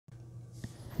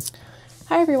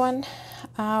Hi everyone,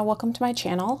 welcome to my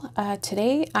channel.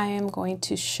 Today I am going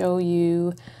to show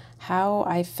you how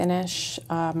I finish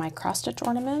my cross-stitch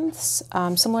ornaments,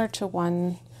 similar to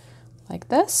one like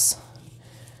this.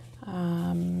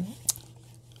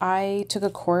 I took a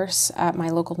course at my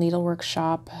local needlework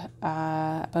shop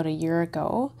about a year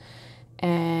ago,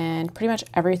 and pretty much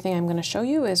everything I'm going to show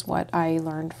you is what I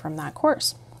learned from that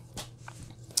course.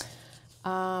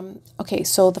 Okay,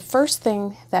 so the first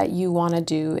thing that you want to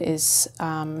do is,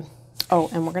 oh,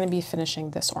 and we're going to be finishing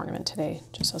this ornament today,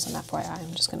 just as an FYI.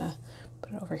 I'm just going to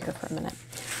put it over here for a minute.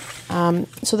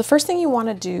 So the first thing you want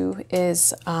to do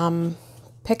is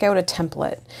pick out a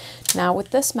template. Now with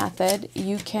this method,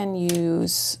 you can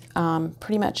use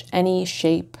pretty much any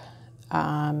shape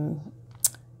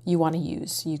you want to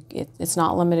use. It's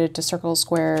not limited to circles,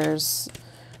 squares,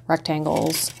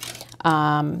 rectangles.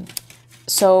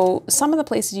 So some of the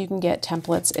places you can get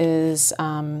templates is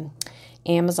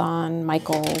Amazon,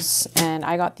 Michaels, and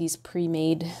I got these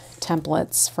pre-made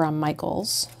templates from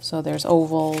Michaels. So there's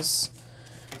ovals,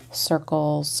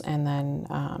 circles, and then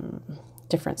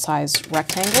different size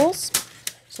rectangles.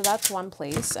 So that's one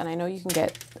place, and I know you can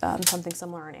get something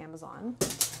similar on Amazon.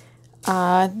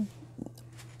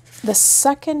 The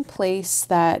second place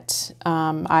that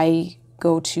I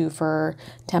go to for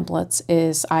templates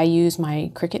is I use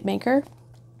my Cricut Maker.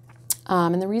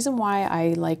 And the reason why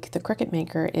I like the Cricut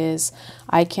Maker is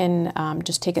I can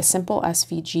just take a simple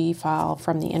SVG file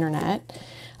from the internet.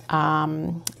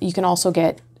 You can also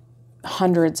get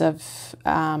hundreds of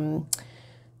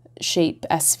shape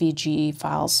SVG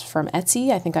files from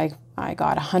Etsy. I think I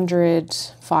got 100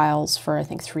 files for I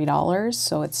think $3,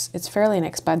 so it's fairly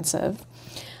inexpensive.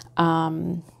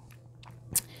 And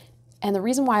the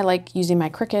reason why I like using my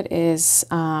Cricut is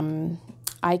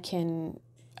I can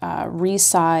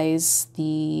resize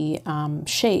the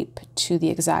shape to the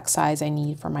exact size I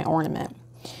need for my ornament.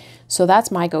 So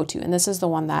that's my go-to, and this is the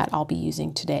one that I'll be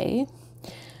using today.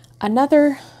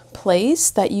 Another place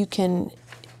that you can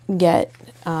get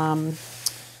a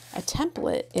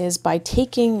template is by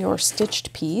taking your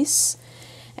stitched piece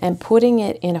and putting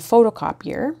it in a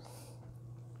photocopier,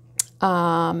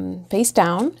 face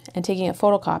down, and taking a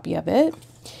photocopy of it,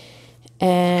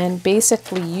 and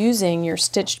basically using your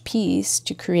stitched piece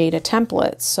to create a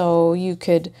template. So you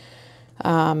could,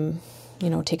 you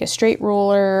know, take a straight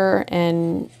ruler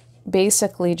and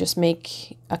basically just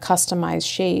make a customized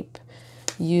shape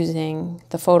using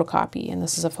the photocopy. And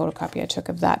this is a photocopy I took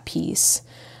of that piece.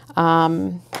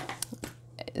 So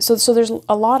there's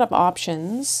a lot of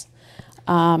options.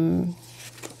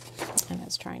 And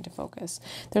it's trying to focus.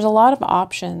 There's a lot of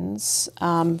options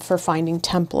for finding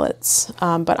templates,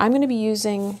 but I'm going to be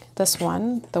using this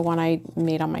one, the one I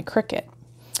made on my Cricut.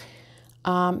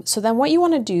 So then what you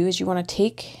want to do is you want to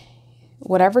take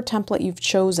whatever template you've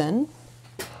chosen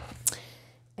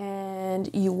and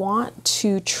you want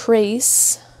to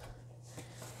trace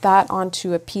that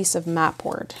onto a piece of mat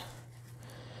board.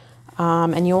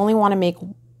 And you only want to make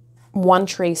one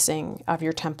tracing of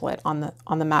your template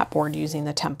on the mat board using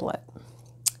the template.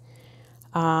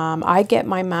 I get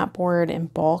my mat board in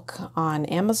bulk on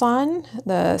Amazon,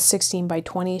 the 16 by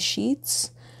 20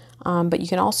 sheets, but you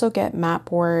can also get mat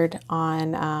board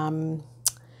on,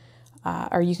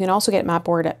 or you can also get mat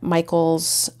board at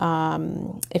Michaels.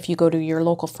 If you go to your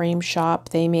local frame shop,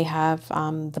 they may have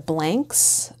the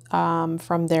blanks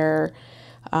from their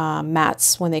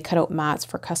mats. When they cut out mats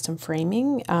for custom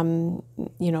framing,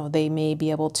 you know, they may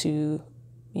be able to,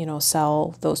 you know,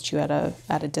 sell those to you at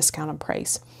a discounted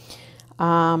price.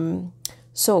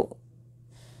 So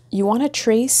you want to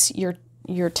trace your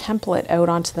template out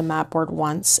onto the mat board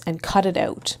once and cut it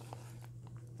out.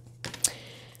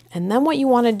 And then what you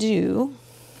want to do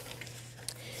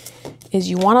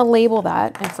is you want to label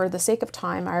that, and for the sake of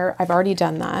time, I've already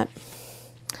done that.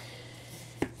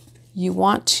 You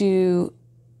want to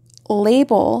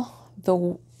label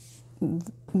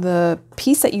the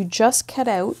piece that you just cut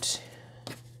out,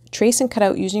 trace and cut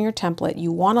out using your template.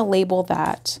 You want to label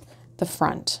that the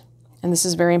front, and this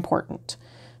is very important.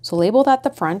 So label that the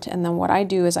front, and then what I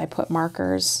do is I put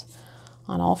markers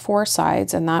on all four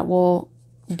sides, and that will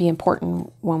be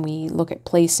important when we look at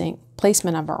placement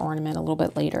of our ornament a little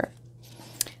bit later.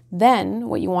 Then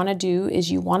what you want to do is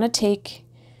you want to take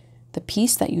the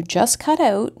piece that you just cut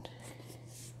out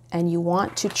and you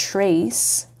want to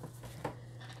trace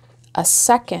a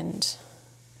second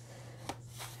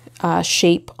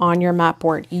shape on your mat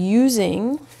board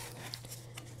using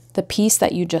the piece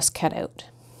that you just cut out.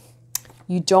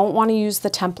 You don't want to use the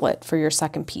template for your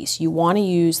second piece. You want to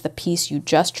use the piece you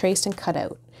just traced and cut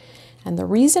out. And the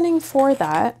reasoning for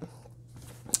that,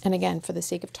 and again, for the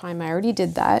sake of time, I already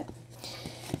did that,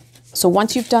 So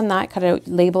once you've done that, cut out,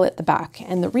 label it the back.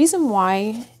 And the reason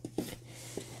why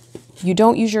you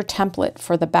don't use your template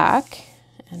for the back,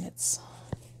 and it's,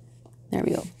 there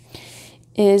we go,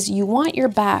 is you want your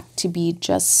back to be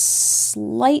just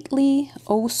slightly,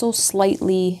 oh so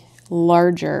slightly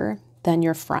larger than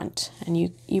your front. And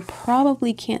you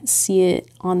probably can't see it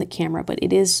on the camera, but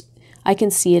it is, I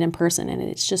can see it in person, and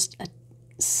it's just a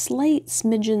slight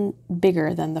smidgen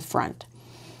bigger than the front.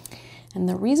 And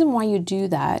the reason why you do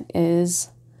that is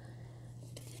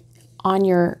on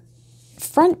your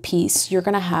front piece, you're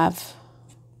going to have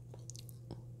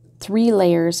 3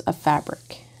 layers of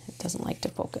fabric. It doesn't like to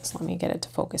focus. Let me get it to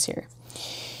focus here.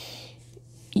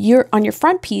 On your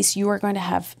front piece, you are going to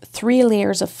have 3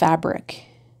 layers of fabric.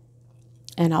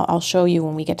 And I'll show you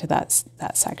when we get to that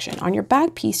section. On your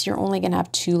back piece, you're only going to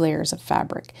have 2 layers of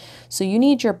fabric. So you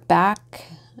need your back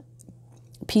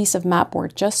piece of mat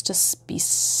board just to be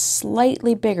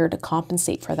slightly bigger to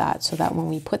compensate for that, so that when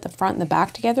we put the front and the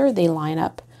back together, they line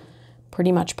up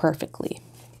pretty much perfectly.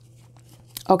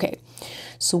 Okay,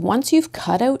 so once you've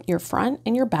cut out your front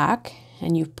and your back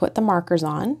and you've put the markers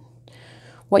on,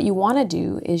 what you want to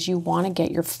do is you want to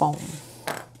get your foam.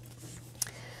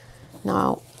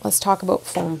 Now, let's talk about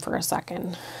foam for a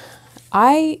second.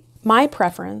 My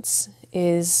preference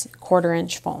is 1/4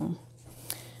 inch foam,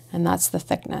 and that's the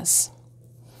thickness.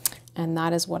 And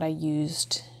that is what I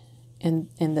used in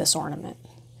this ornament.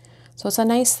 So it's a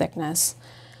nice thickness.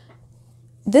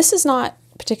 This is not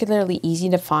particularly easy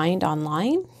to find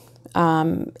online.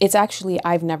 It's actually,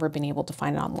 I've never been able to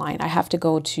find it online. I have to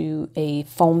go to a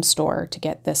foam store to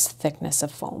get this thickness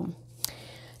of foam.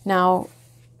 Now,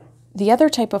 the other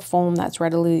type of foam that's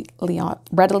readily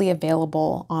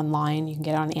available online, you can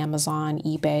get it on Amazon,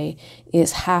 eBay,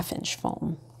 is 1/2 inch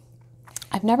foam.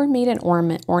 I've never made an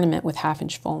ornament with 1/2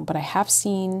 inch foam, but I have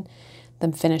seen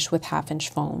them finished with 1/2 inch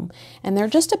foam, and they're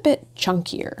just a bit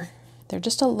chunkier. They're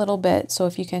just a little bit, so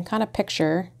if you can kind of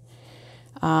picture,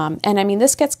 and I mean,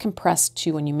 this gets compressed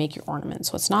too when you make your ornament,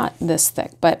 so it's not this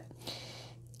thick, but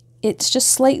it's just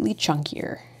slightly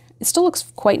chunkier. It still looks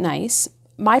quite nice.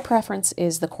 My preference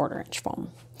is the 1/4 inch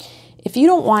foam. If you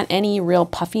don't want any real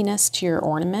puffiness to your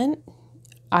ornament,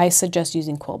 I suggest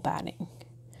using quilt batting.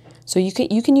 So you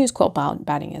can use quilt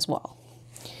batting as well.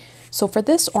 So for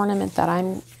this ornament that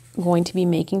I'm going to be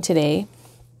making today,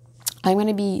 I'm going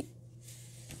to be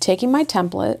taking my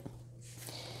template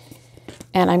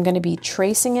and I'm going to be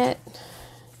tracing it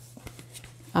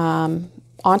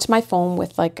onto my foam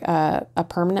with like a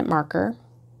permanent marker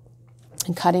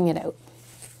and cutting it out.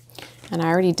 And I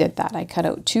already did that. I cut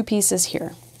out 2 pieces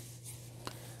here.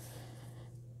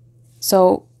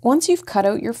 So once you've cut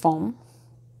out your foam,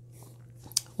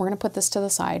 we're going to put this to the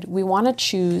side. We want to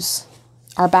choose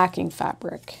our backing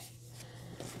fabric.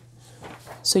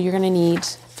 So you're going to need,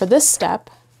 for this step,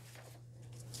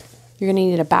 you're going to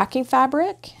need a backing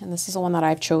fabric, and this is the one that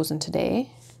I've chosen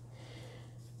today.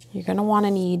 You're going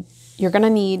to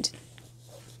need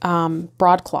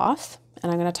broadcloth,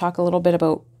 and I'm going to talk a little bit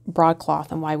about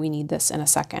broadcloth and why we need this in a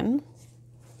second.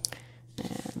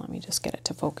 And let me just get it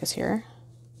to focus here.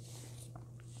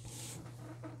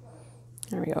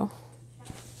 There we go.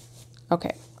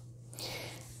 Okay,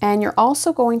 and you're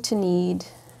also going to need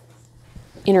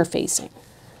interfacing.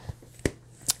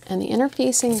 And the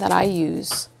interfacing that I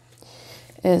use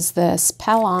is this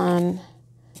Pellon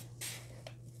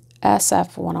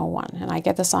SF101, and I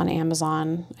get this on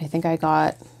Amazon. I think I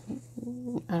got,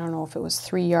 I don't know if it was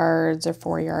 3 yards or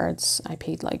 4 yards. I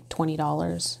paid like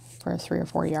 $20 for 3 or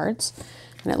 4 yards.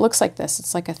 And it looks like this.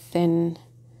 It's like a thin,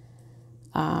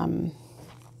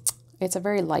 it's a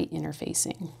very light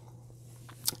interfacing.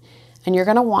 And you're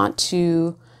going to want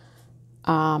to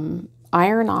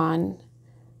iron on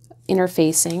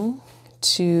interfacing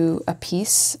to a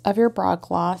piece of your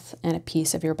broadcloth and a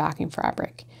piece of your backing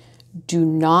fabric. Do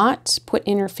not put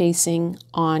interfacing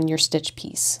on your stitch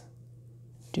piece.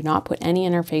 Do not put any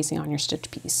interfacing on your stitch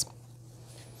piece.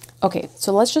 Okay,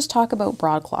 so let's just talk about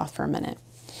broadcloth for a minute.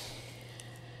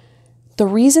 The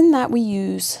reason that we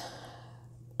use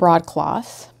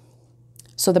broadcloth,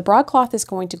 so the broadcloth is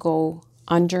going to go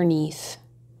underneath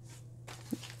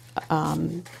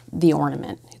the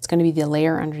ornament. It's going to be the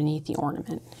layer underneath the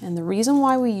ornament. And the reason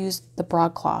why we use the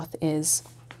broadcloth is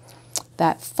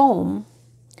that foam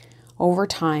over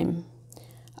time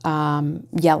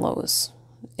yellows.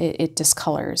 It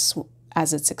discolors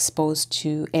as it's exposed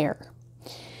to air.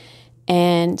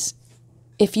 And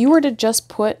if you were to just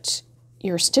put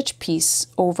your stitch piece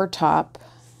over top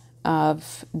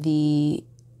of the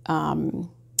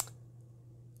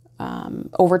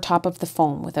over top of the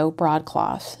foam without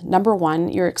broadcloth, number one,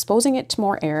 you're exposing it to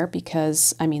more air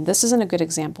because, I mean, this isn't a good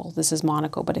example. This is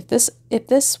Monaco, but if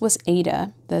this was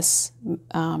Aida, if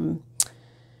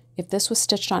this was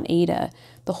stitched on Aida,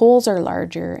 the holes are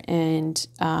larger and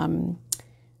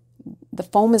the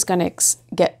foam is going to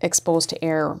get exposed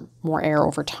to more air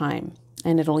over time,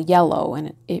 and it'll yellow.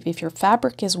 And if your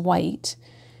fabric is white,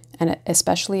 and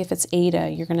especially if it's Aida,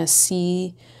 you're going to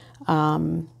see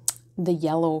the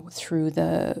yellow through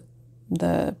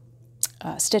the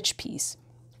stitch piece.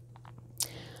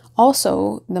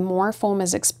 Also, the more foam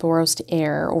is exposed to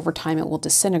air, over time it will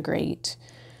disintegrate,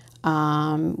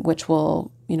 which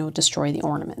will, destroy the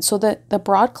ornament. So the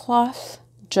broadcloth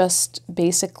just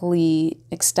basically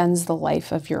extends the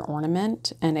life of your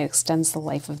ornament and it extends the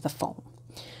life of the foam.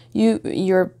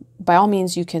 You're by all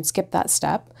means, you can skip that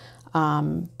step,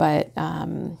 but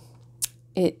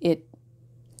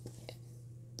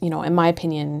in my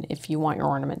opinion, if you want your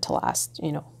ornament to last,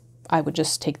 I would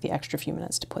just take the extra few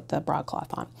minutes to put the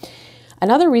broadcloth on.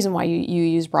 Another reason why you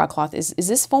use broadcloth is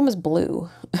this foam is blue.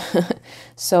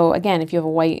 So again, if you have a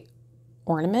white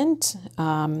ornament,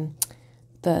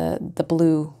 the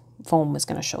blue foam is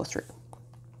going to show through.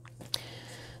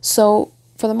 So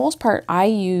for the most part, I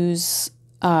use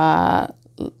a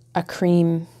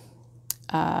cream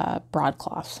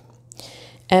broadcloth.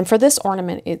 And for this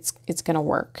ornament, it's going to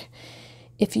work.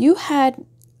 If you had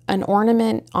an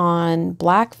ornament on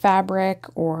black fabric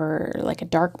or like a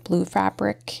dark blue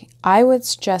fabric, I would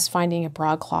suggest finding a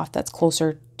broadcloth that's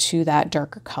closer to that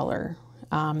darker color.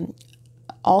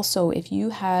 Also, if you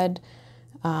had,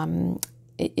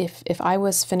 if I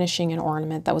was finishing an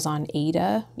ornament that was on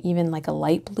Aida, even like a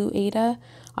light blue Aida,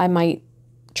 I might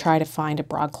try to find a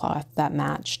broadcloth that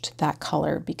matched that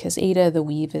color, because Aida, the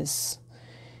weave is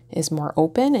more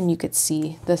open, and you could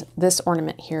see this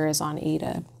ornament here is on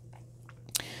Aida.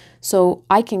 So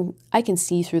I can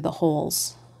see through the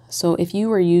holes. So if you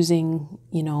were using,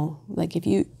 like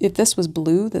if this was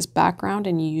blue, this background,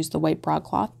 and you use the white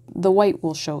broadcloth, the white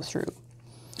will show through.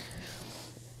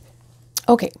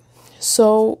 Okay,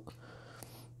 so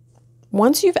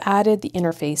once you've added the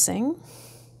interfacing,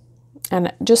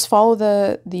 and just follow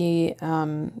the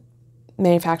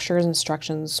manufacturer's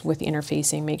instructions with the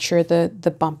interfacing. Make sure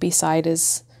the bumpy side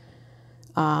is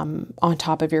on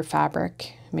top of your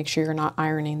fabric. Make sure you're not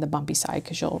ironing the bumpy side,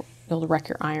 because you'll wreck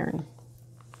your iron.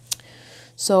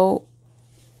 So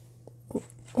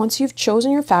once you've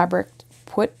chosen your fabric,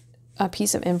 put a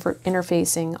piece of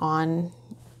interfacing on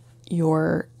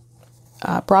your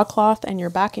broadcloth and your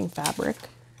backing fabric.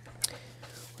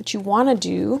 What you want to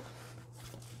do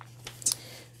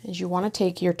is you want to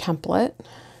take your template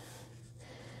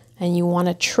and you want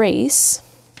to trace.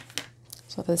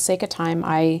 So for the sake of time,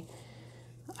 I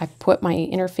put my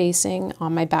interfacing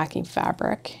on my backing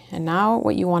fabric. And now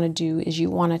what you want to do is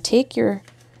you want to take your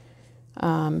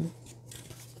template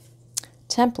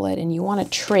and you want to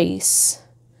trace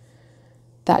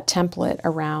that template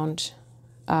around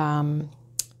on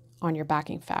your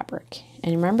backing fabric.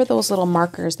 And remember those little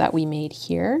markers that we made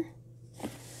here?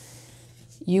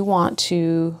 You want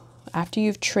to, after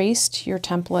you've traced your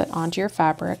template onto your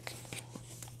fabric,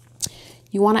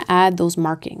 you want to add those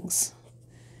markings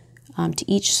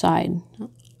to each side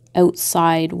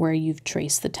outside where you've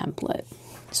traced the template.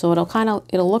 So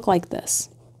it'll look like this.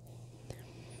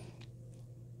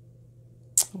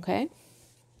 Okay.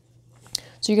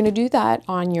 So you're going to do that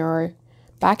on your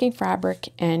backing fabric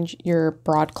and your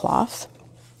broadcloth.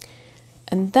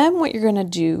 And then what you're going to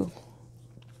do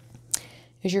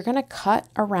is you're going to cut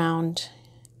around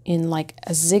in like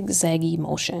a zigzaggy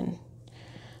motion.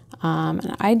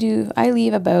 And I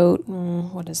leave about,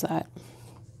 what is that?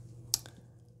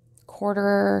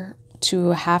 1/4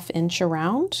 to a 1/2 inch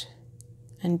around.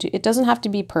 And it doesn't have to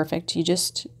be perfect. You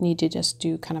just need to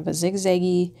do kind of a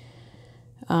zigzaggy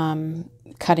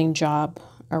cutting job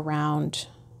around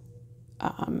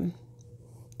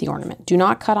the ornament. Do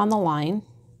not cut on the line.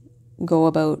 Go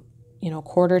about,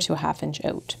 1/4 to a 1/2 inch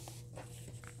out.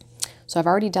 So I've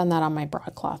already done that on my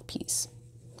broadcloth piece.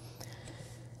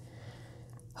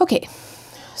 Okay,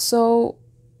 so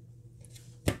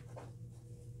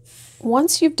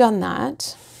once you've done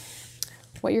that,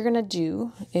 what you're going to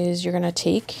do is we're going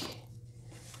to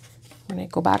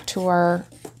go back to our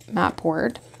mat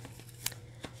board.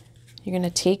 You're going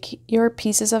to take your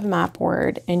pieces of mat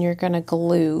board and you're going to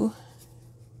glue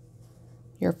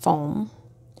your foam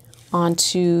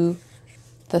onto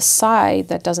the side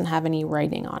that doesn't have any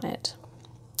writing on it.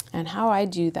 And how I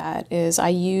do that is I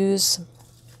use,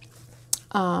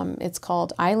 it's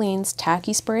called Eileen's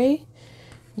Tacky Spray.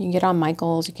 You can get it on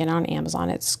Michael's, you can get it on Amazon.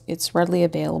 It's readily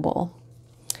available.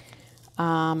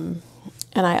 And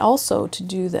I also, to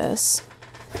do this,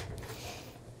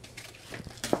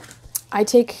 I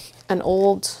take an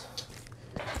old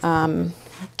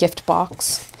gift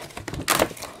box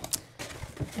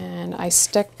and I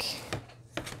stick,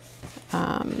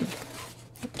 I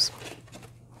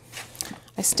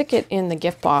stick it in the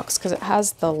gift box because it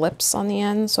has the lips on the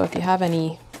end. So if you have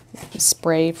any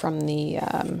spray from the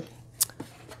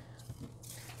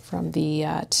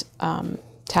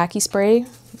tacky spray,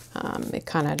 it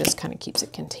kind of keeps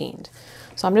it contained.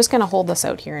 So I'm just going to hold this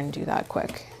out here and do that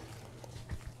quick.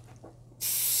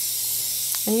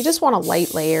 And you just want a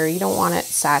light layer. You don't want it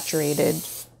saturated.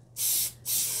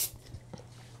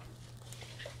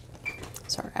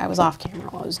 Sorry, I was off camera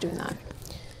while I was doing that.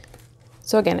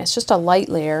 So again, it's just a light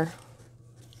layer.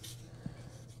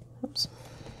 Oops.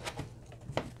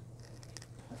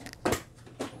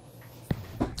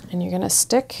 And you're going to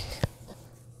stick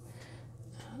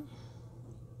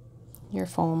your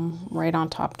foam right on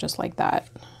top just like that.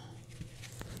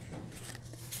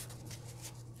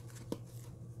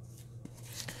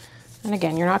 And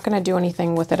again, you're not going to do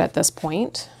anything with it at this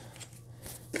point.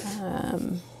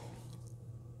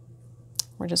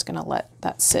 We're just going to let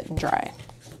that sit and dry.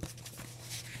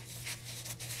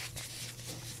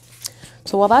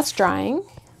 So while that's drying,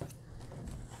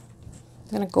 I'm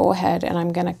going to go ahead and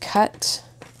I'm going to cut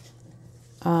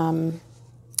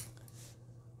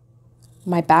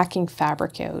my backing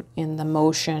fabric out in the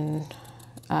motion,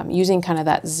 using kind of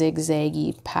that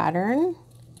zigzaggy pattern.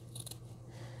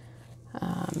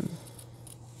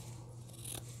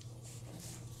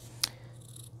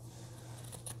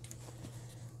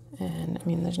 And I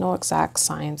mean, there's no exact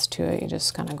science to it. You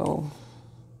just kind of go,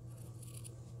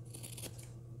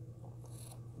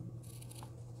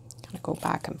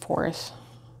 back and forth.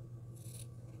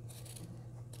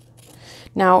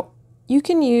 Now, you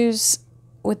can use,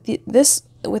 with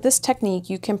this technique,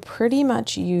 you can pretty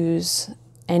much use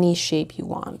any shape you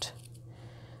want.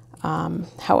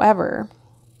 However,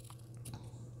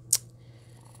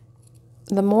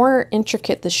 the more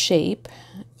intricate the shape,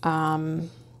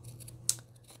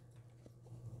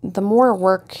 the more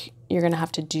work you're going to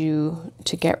have to do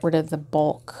to get rid of the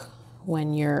bulk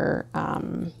when you're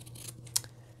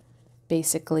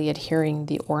basically adhering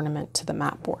the ornament to the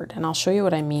mat board. And I'll show you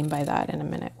what I mean by that in a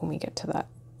minute when we get to that.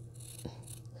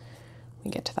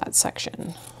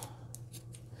 Section.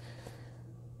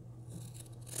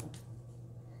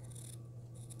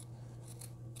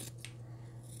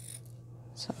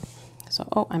 So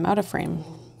oh, I'm out of frame,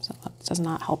 so that does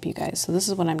not help you guys. So this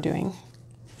is what I'm doing.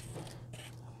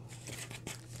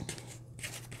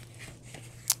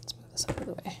 Let's move this out of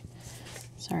the way.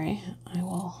 Sorry, I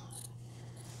will.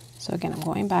 So again, I'm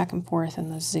going back and forth in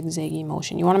this zigzaggy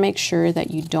motion. You want to make sure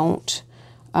that you don't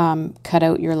cut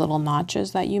out your little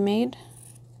notches that you made.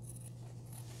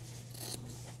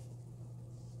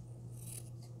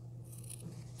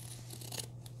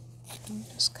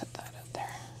 Just cut that out there.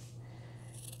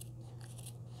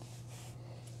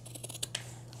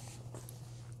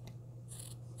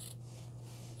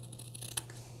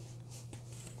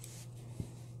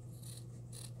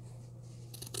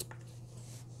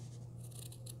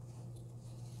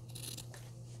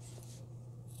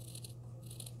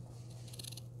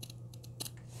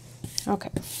 Okay.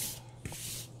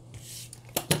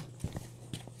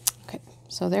 Okay,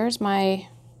 so there's my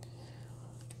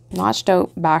notched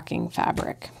out backing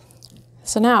fabric.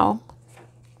 So now,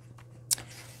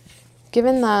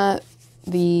 given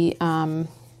the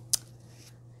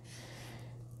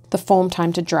foam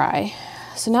time to dry,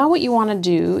 so now what you want to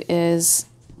do is,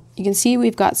 you can see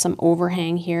we've got some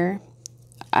overhang here.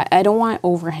 I don't want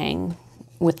overhang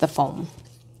with the foam.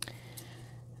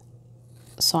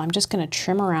 So I'm just going to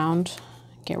trim around,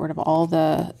 get rid of all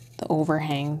the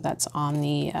overhang that's on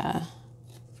the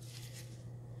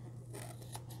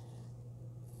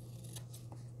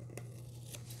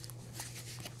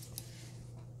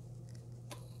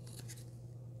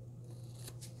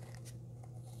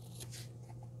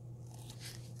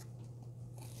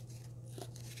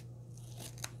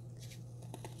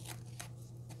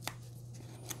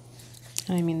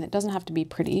and I mean, it doesn't have to be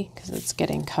pretty because it's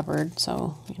getting covered,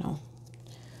 so, you know.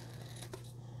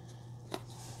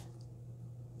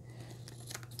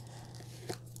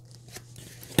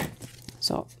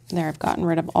 So there, I've gotten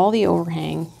rid of all the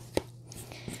overhang.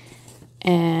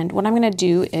 And what I'm going to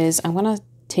do is I'm going to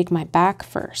take my back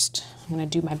first. I'm going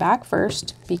to do my back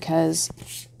first because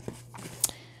if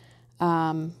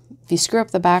you screw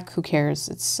up the back, who cares?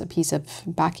 It's a piece of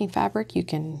backing fabric. You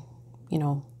can, you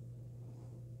know,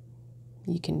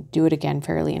 you can do it again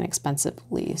fairly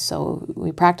inexpensively. So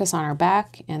we practice on our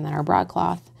back and then our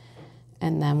broadcloth.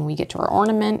 And then when we get to our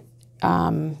ornament,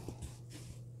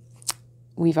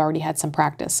 we've already had some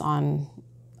practice on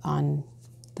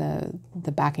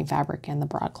the backing fabric and the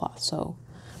broadcloth. So,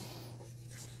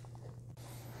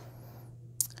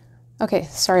 okay,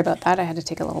 sorry about that. I had to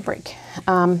take a little break.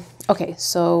 Okay,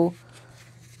 so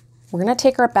we're going to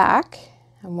take our back,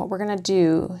 and what we're going to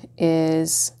do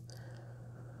is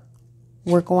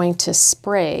we're going to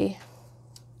spray.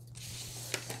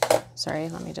 Sorry,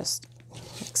 let me just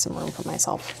make some room for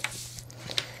myself.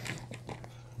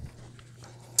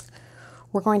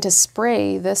 We're going to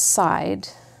spray this side,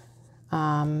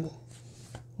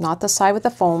 not the side with the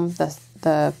foam,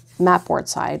 the mat board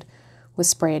side, with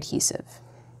spray adhesive.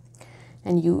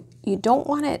 And you don't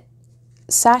want it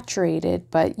saturated,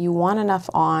 but you want enough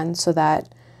on so that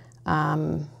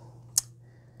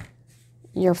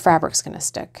your fabric's going to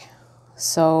stick.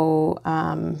 So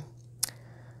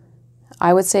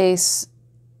I would say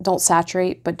don't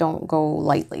saturate, but don't go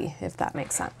lightly, if that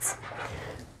makes sense.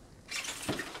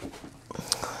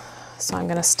 So I'm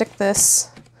going to stick this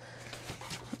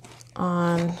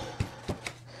on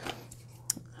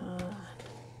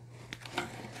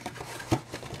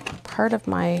part of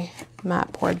my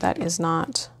mat board that is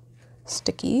not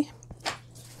sticky.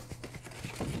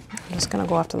 I'm just going to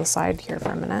go off to the side here for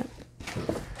a minute.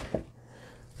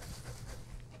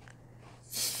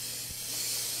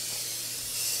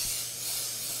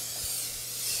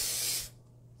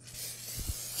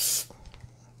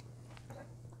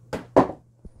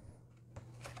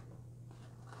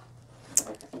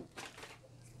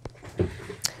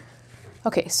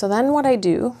 Okay, so then what I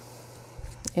do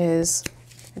is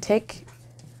I take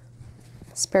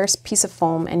a spare piece of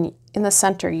foam, and in the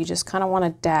center you just kind of want to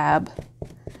dab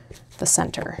the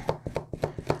center,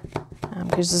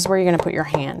 because this is where you're going to put your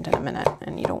hand in a minute,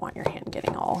 and you don't want your hand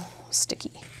getting all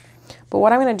sticky. But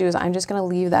what I'm going to do is I'm just going to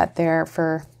leave that there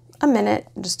for a minute,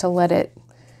 just to let it,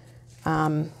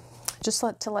 let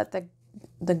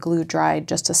the glue dry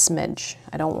just a smidge.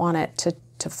 I don't want it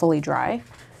to fully dry.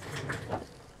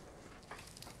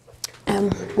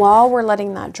 And while we're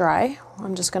letting that dry,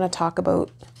 I'm just going to talk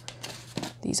about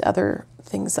these other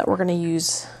things that we're going to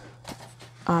use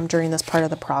during this part of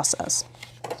the process.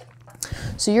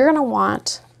 So you're going to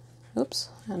want, oops,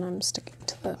 and I'm sticking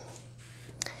to the,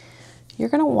 you're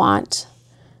going to want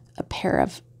a pair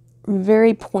of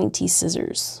very pointy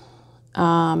scissors.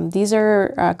 These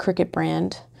are Cricut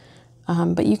brand,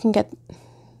 but you can get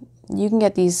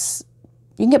these,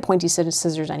 you can get pointy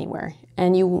scissors anywhere.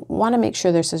 And you want to make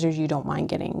sure they're scissors you don't mind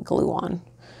getting glue on.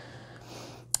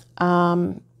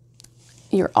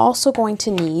 You're also going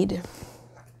to need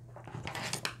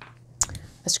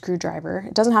a screwdriver.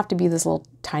 It doesn't have to be this little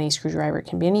tiny screwdriver. It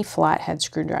can be any flathead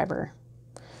screwdriver.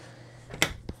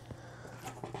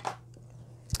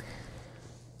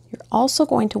 You're also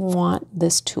going to want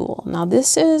this tool. Now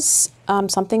this is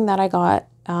something that I got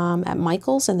at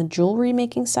Michael's in the jewelry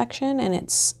making section, and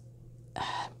it's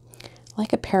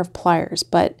like a pair of pliers,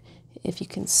 but if you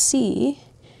can see,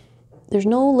 there's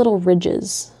no little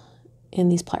ridges in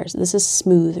these pliers. This is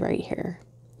smooth right here.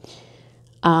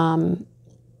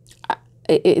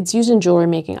 It's used in jewelry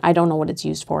making. I don't know what it's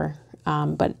used for,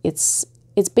 but it's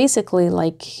basically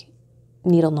like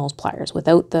needle nose pliers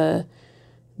without the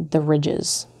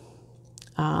ridges.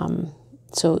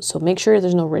 So make sure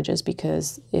there's no ridges,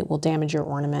 because it will damage your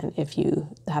ornament if you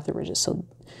have the ridges. So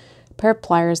a pair of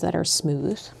pliers that are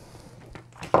smooth.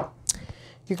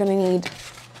 You're going to need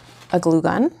a glue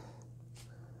gun.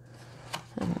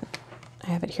 I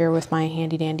have it here with my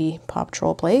handy dandy Paw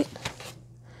Patrol plate.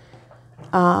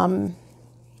 And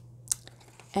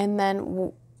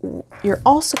then you're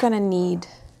also going to need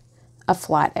a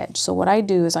flat edge. So what I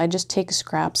do is I just take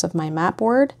scraps of my mat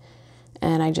board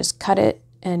and I just cut it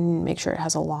and make sure it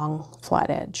has a long flat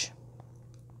edge.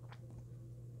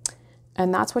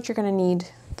 And that's what you're going to need.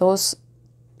 Those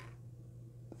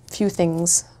few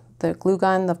things: the glue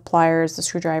gun, the pliers, the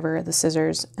screwdriver, the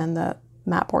scissors, and the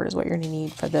mat board is what you're going to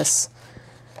need for this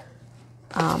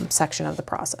section of the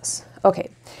process. Okay,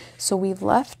 so we've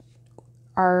left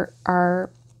our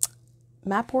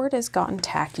mat board has gotten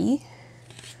tacky.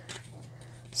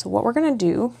 So what we're going to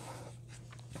do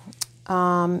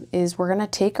is we're going to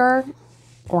take our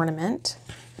ornament,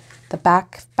 the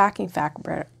backing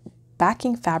fabric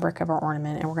of our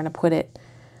ornament, and we're going to put it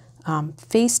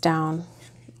face down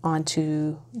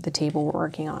onto the table we're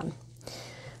working on.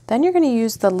 Then you're going to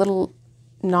use the little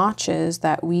notches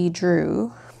that we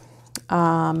drew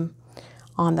on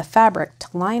the fabric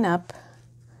to line up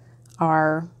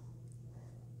our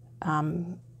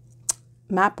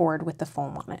mat board with the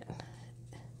foam on it.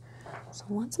 So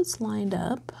once it's lined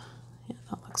up, yeah,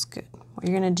 that looks good. What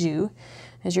you're going to do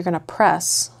is you're going to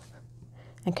press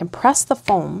and compress the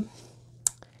foam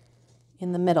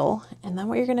in the middle. And then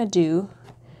what you're going to do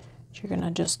is you're going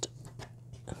to just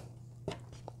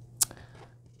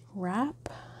wrap.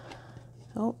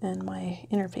 Oh, and my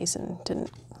interfacing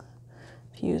didn't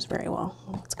fuse very well.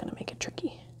 That's going to make it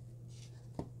tricky.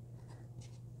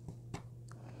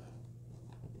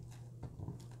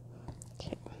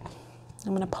 Okay,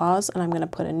 I'm going to pause and I'm going to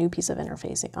put a new piece of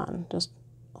interfacing on. Just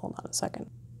hold on a second.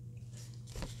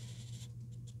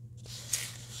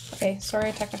 Okay,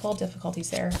 sorry, technical difficulties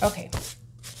there. Okay,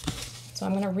 so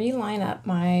I'm going to reline up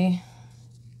my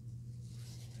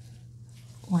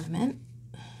ornament.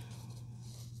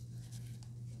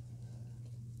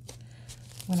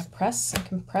 I'm going to press and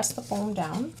compress the foam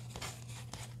down,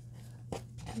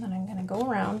 and then I'm going to go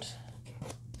around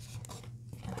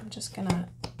and I'm just going to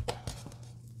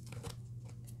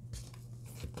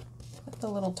put the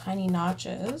little tiny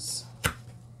notches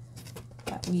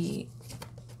that we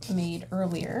made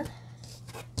earlier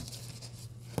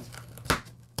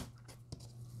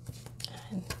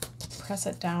and press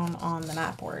it down on the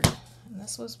mat board. And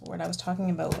this was what I was talking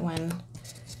about when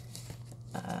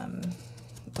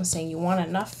I was saying you want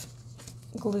enough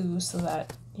glue so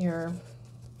that your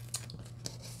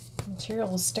material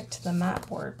will stick to the mat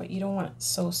board, but you don't want it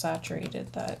so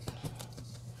saturated that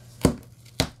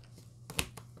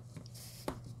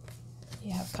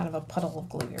you have kind of a puddle of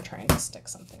glue you're trying to stick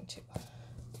something to.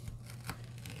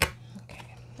 Okay,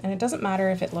 and it doesn't matter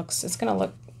if it looks, it's not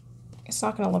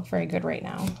going to look very good right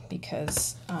now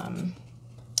because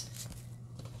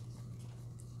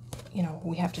you know,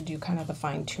 we have to do kind of the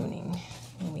fine tuning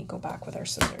when we go back with our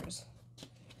scissors.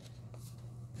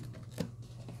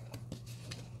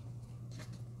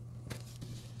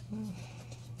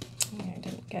 Yeah, I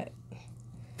didn't get,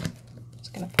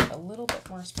 just going to put a little bit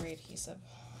more spray adhesive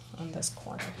on this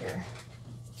corner here.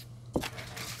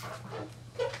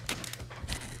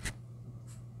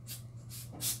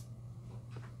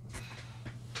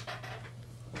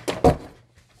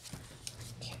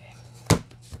 Okay,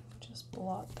 just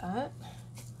blot that.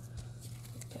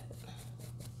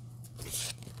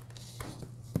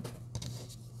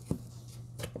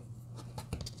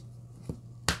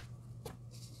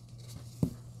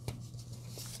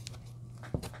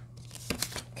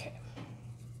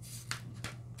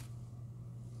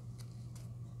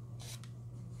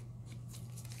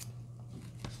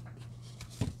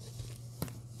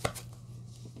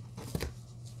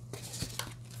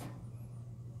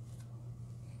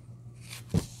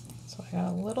 I got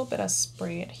a little bit of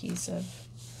spray adhesive.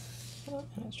 Oh,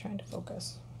 I was trying to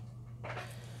focus.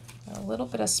 Got a little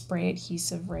bit of spray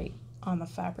adhesive right on the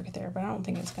fabric there, but I don't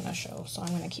think it's going to show, so I'm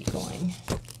going to keep going.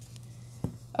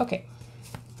 Okay.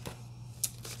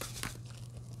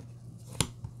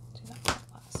 Do that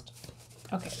last.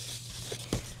 Okay.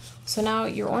 So now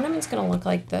your ornament's going to look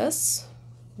like this,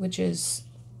 which is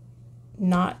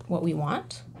not what we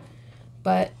want,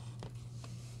 but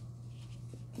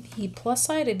the plus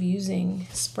side of using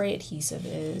spray adhesive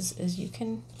is you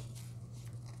can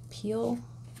peel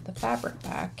the fabric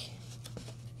back.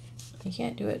 You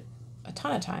can't do it a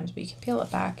ton of times, but you can peel it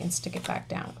back and stick it back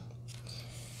down.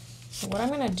 So what I'm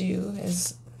going to do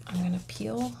is I'm going to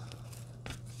peel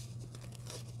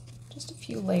just a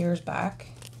few layers back.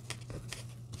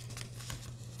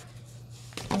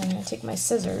 And I'm going to take my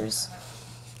scissors.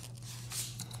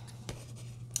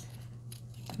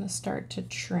 I'm going to start to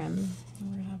trim.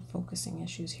 We're going to have focusing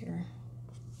issues here.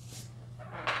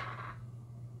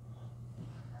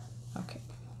 Okay,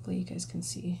 hopefully you guys can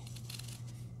see.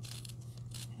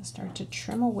 I'll start to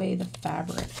trim away the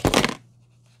fabric.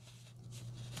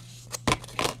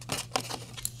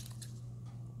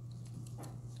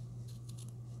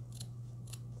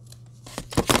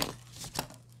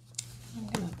 I'm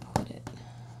going to put it,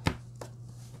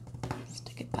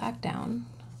 stick it back down.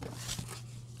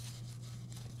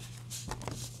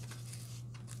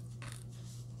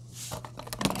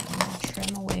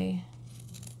 Trim away,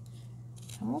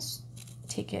 almost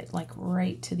take it like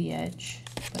right to the edge,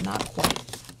 but not quite.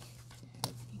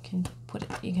 You can put it,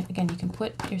 you can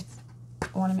put your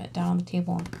ornament down on the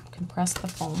table and compress the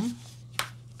foam.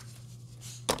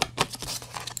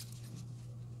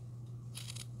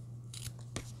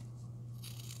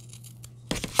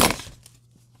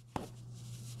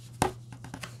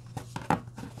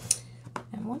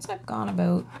 And once I've gone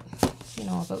about, you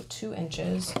know, about 2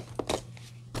 inches,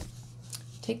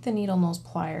 take the needle nose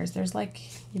pliers. There's like,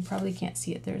 you probably can't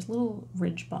see it, there's little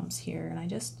ridge bumps here, and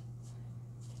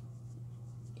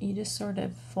you just sort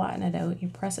of flatten it out. You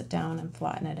press it down and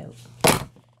flatten it out.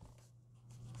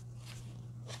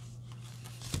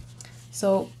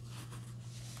 So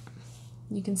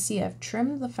you can see I've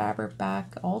trimmed the fabric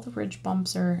back, all the ridge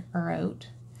bumps are out.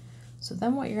 So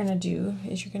then what you're going to do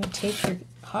is you're going to take your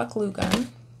hot glue gun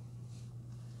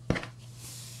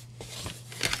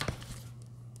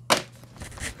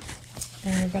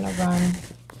and you're going to run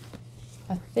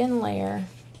a thin layer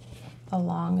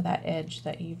along that edge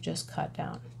that you've just cut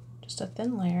down. Just a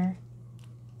thin layer.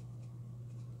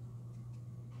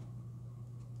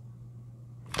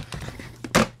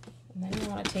 And then you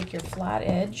want to take your flat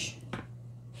edge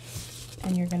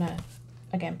and you're going to,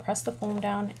 again, press the foam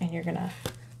down and you're going to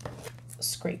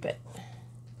scrape it.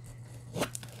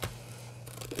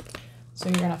 So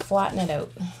you're going to flatten it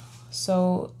out.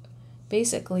 So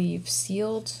basically you've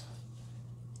sealed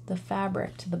the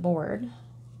fabric to the board,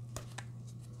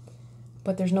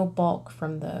 but there's no bulk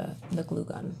from the glue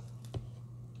gun.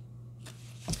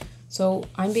 So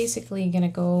I'm basically going to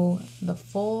go the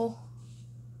full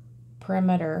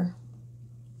perimeter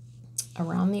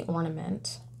around the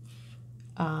ornament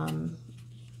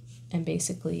and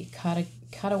basically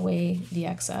cut away the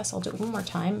excess. I'll do it one more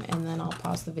time and then I'll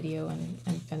pause the video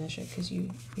and finish it because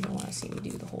you don't want to see me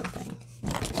do the whole thing.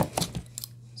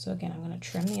 So again, I'm going to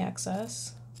trim the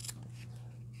excess.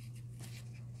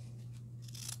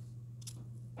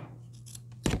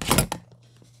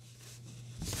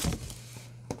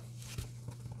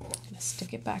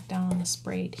 Stick it back down on the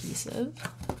spray adhesive.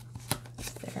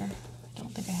 There. I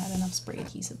don't think I had enough spray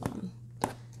adhesive on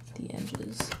the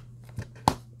edges.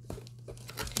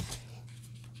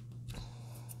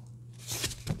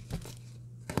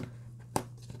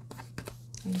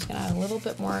 I'm just going to add a little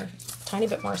bit more, tiny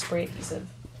bit more spray adhesive.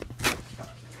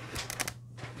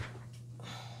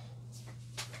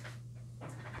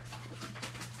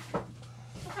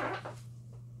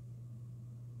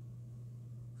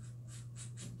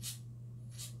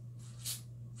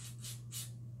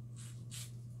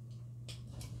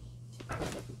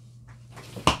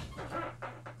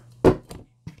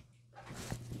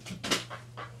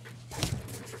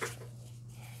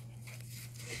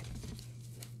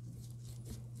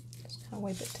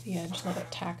 Wipe it to the edge, let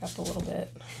it tack up a little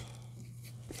bit.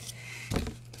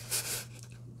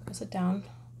 Press it down.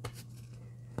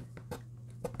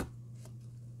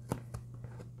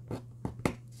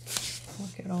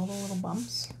 Look at all the little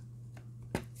bumps.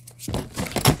 Take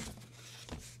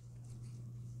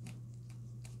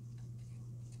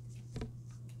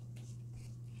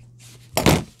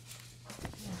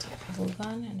the glue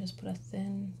gun and just put a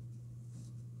thin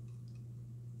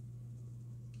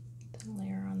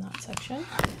layer on that section.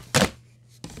 And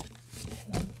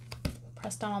then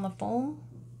press down on the foam,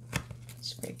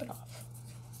 scrape it off.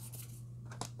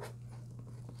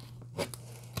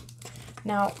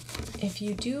 Now, if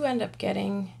you do end up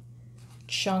getting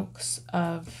chunks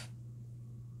of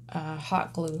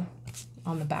hot glue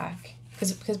on the back,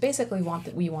 because basically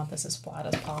we want this as flat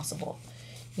as possible,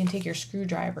 you can take your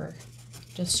screwdriver,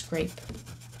 just scrape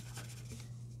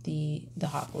the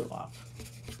hot glue off.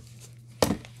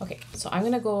 Okay, so I'm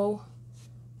gonna go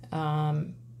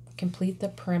complete the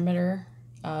perimeter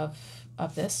of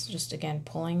this, just again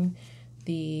pulling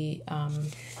the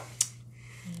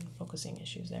focusing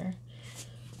issues there,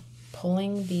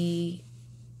 pulling the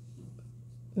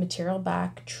material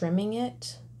back, trimming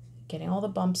it, getting all the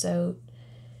bumps out,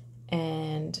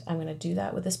 and I'm gonna do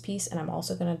that with this piece, and I'm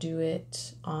also gonna do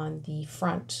it on the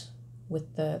front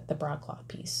with the broadcloth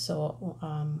piece. So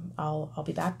I'll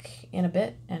be back in a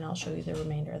bit and I'll show you the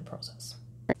remainder of the process.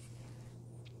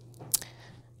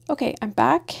 Okay, I'm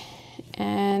back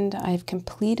and I've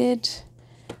completed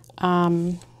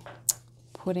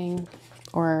putting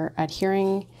or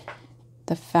adhering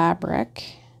the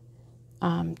fabric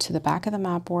to the back of the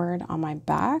mat board on my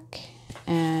back,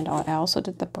 and I also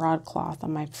did the broadcloth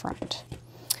on my front.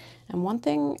 And one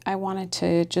thing I wanted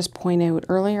to just point out,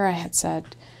 earlier I had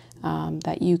said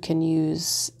that you can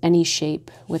use any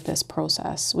shape with this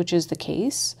process, which is the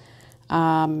case.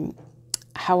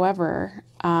 However,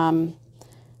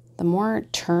 the more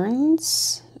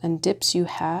turns and dips you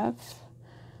have,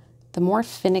 the more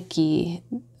finicky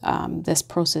this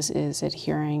process is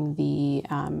adhering the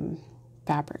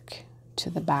fabric to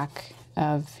the back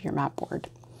of your mat board.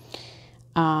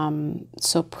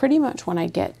 So pretty much when I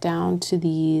get down to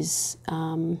these,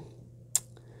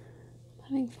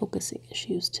 having focusing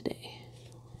issues today.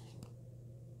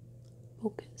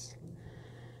 Focus.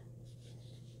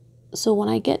 So when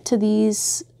I get to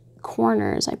these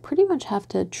corners, I pretty much have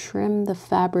to trim the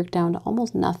fabric down to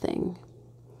almost nothing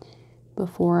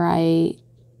before I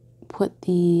put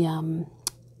the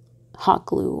hot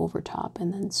glue over top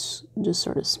and then just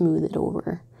sort of smooth it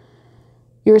over.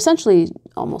 You're essentially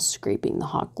almost scraping the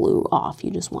hot glue off.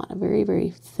 You just want a very, very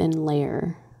thin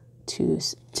layer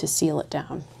to seal it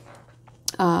down.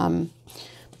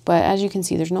 But as you can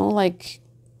see, there's no like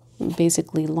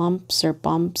basically lumps or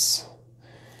bumps.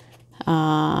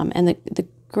 And the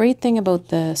great thing about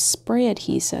the spray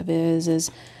adhesive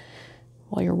is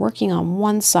while you're working on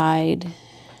one side,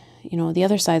 you know, the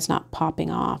other side's not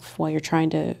popping off while you're trying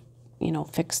to, you know,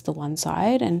 fix the one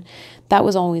side. And that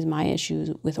was always my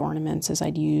issue with ornaments, is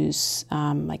I'd use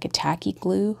like a tacky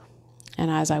glue. And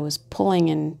as I was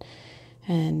pulling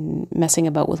and messing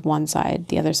about with one side,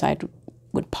 the other side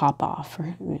would pop off.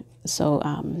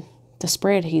 So the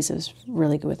spray adhesive is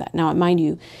really good with that. Now, mind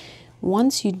you,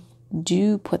 once you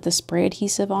do put the spray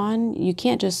adhesive on, you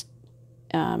can't just,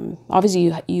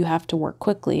 obviously you have to work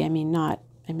quickly. I mean,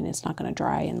 it's not going to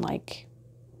dry in like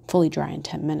fully dry in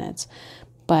 10 minutes,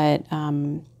 but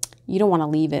you don't want to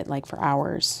leave it like for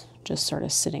hours, just sort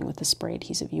of sitting with the spray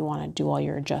adhesive. You want to do all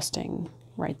your adjusting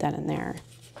right then and there.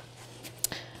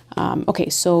 Okay,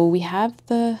 so we have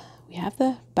the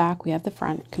back, we have the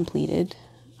front completed.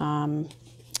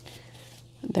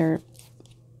 They're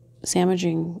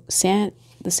sandwiching,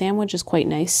 the sandwich is quite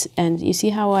nice, and you see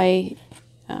how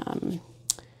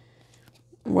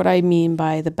what I mean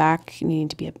by the back needing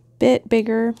to be a bit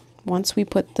bigger. Once we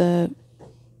put the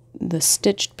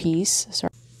stitched piece,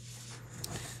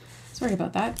 sorry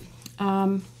about that.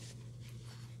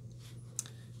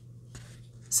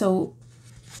 So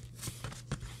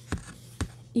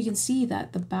you can see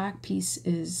that the back piece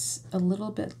is a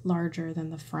little bit larger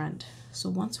than the front. So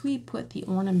once we put the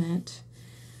ornament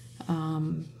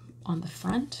on the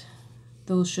front,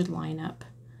 those should line up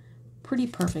pretty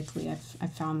perfectly.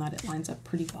 I've found that it lines up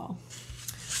pretty well.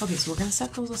 Okay, so we're going to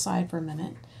set those aside for a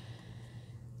minute.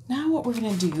 Now what we're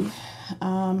going to do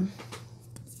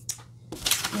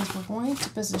is we're going to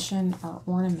position our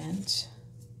ornament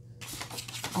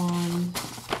on,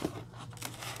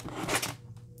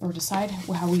 or decide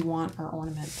how we want our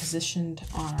ornament positioned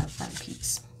on our front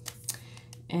piece.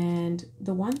 And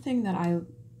the one thing that I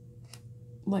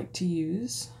like to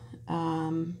use,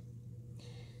 and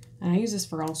I use this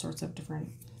for all sorts of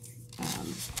different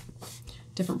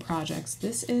projects.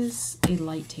 This is a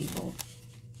light table,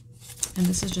 and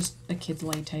this is just a kid's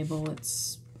light table.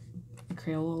 It's a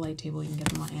Crayola light table. You can get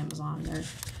them on Amazon. They're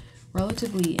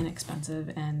relatively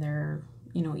inexpensive, and they're,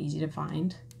 you know, easy to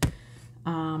find.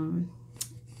 But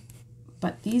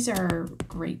these are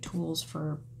great tools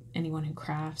for anyone who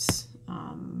crafts.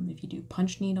 If you do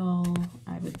punch needle,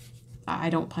 I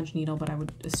don't punch needle, but I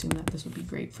would assume that this would be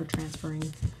great for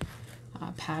transferring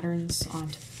patterns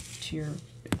onto your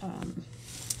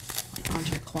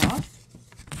cloth.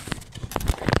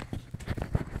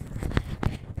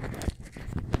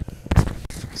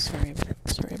 Sorry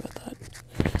about that.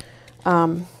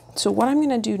 So what I'm going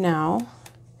to do now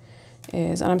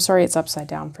is, and I'm sorry it's upside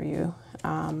down for you.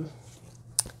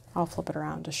 I'll flip it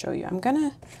around to show you. I'm going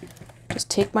to just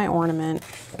take my ornament.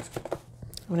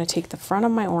 I'm going to take the front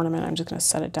of my ornament. I'm just going to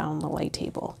set it down on the light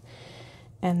table.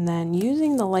 And then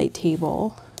using the light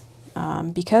table,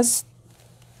 because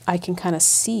I can kind of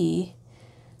see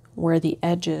where the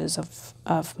edges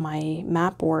of my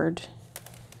mat board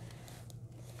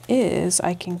is,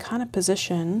 I can kind of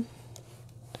position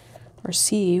or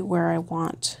see where I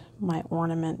want my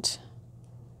ornament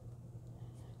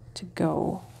to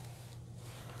go.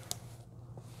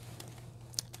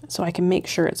 So I can make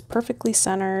sure it's perfectly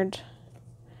centered.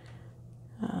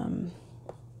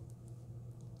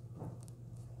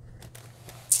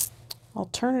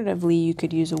 Alternatively, you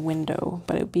could use a window,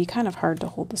 but it would be kind of hard to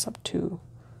hold this up to,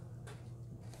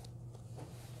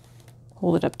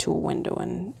 hold it up to a window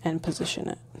and position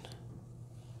it.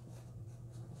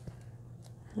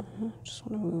 Just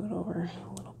want to move it over a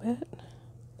little bit.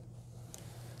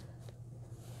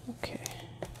 Okay.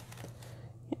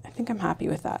 Yeah, I think I'm happy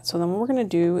with that. So then what we're going to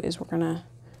do is we're going to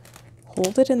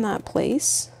hold it in that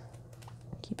place,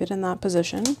 keep it in that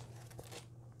position.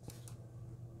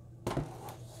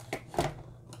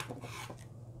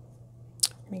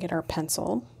 Get our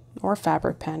pencil or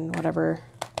fabric pen, whatever.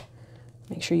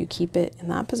 Make sure you keep it in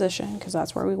that position because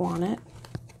that's where we want it.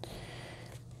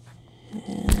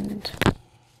 And I'm going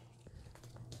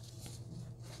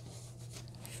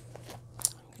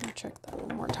to check that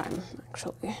one more time,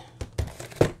 actually,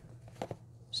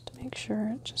 just to make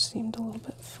sure. It just seemed a little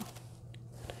bit fun.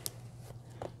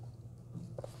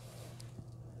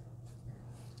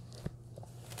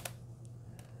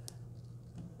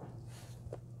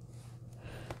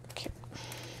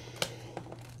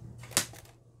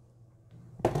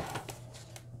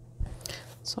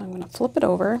 So I'm going to flip it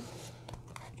over,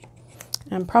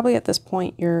 and probably at this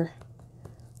point your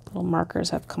little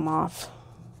markers have come off.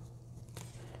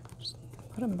 Just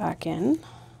put them back in.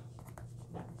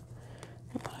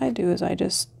 I do is I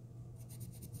just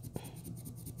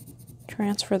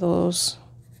transfer those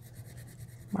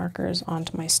markers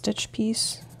onto my stitch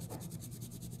piece.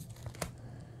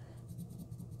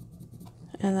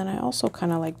 And then I also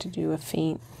kind of like to do a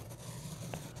faint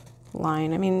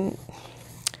line. I mean,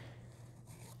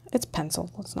 it's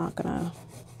pencil. It's not gonna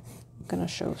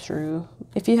show through.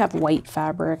 If you have white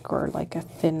fabric or like a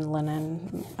thin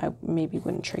linen, I maybe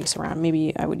wouldn't trace around.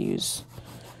 Maybe I would use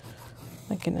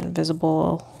like an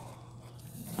invisible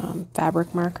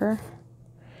fabric marker.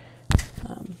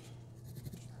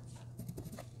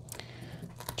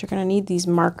 But you're gonna need these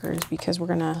markers because we're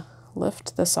gonna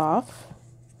lift this off.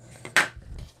 I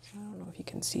don't know if you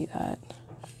can see that.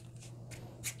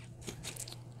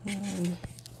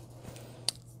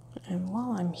 And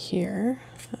while I'm here,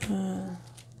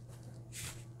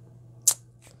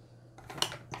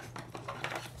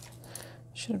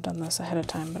 should have done this ahead of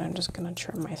time, but I'm just going to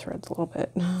trim my threads a little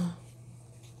bit.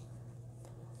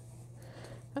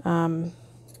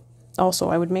 Also,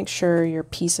 I would make sure your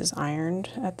piece is ironed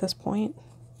at this point.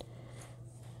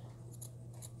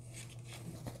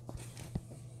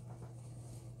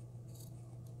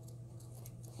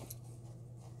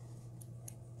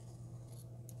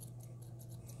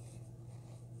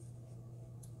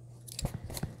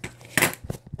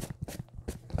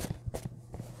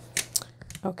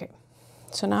 Okay,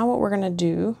 so now what we're going to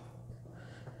do,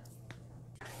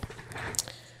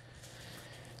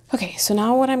 so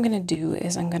now what I'm going to do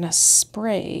is I'm going to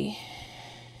spray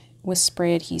with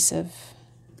spray adhesive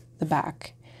the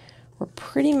back. We're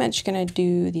pretty much going to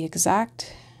do the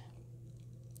exact,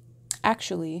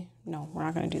 actually, no, we're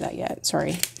not going to do that yet,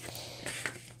 sorry.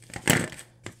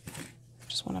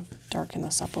 Just want to darken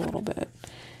this up a little bit.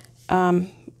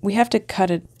 We have to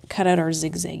cut out our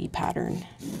zigzaggy pattern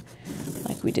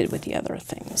like we did with the other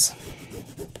things,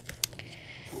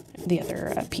 the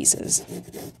other pieces.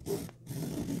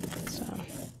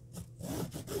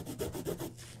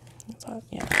 So,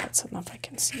 yeah, that's enough. I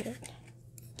can see it.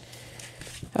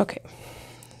 Okay,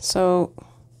 so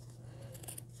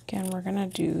again, we're gonna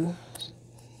do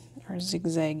our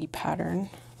zigzaggy pattern.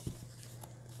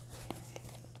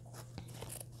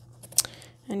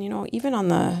 And you know, even on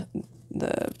the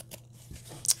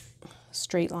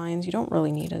straight lines, you don't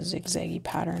really need a zigzaggy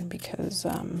pattern because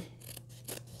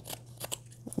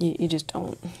you just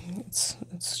don't. It's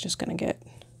just gonna get.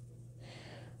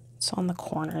 It's on the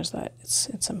corners that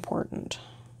it's important.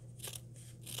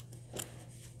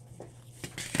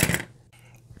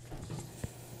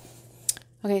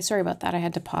 Okay, sorry about that. I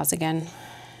had to pause again.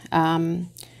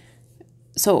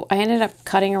 So I ended up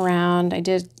cutting around. I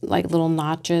did like little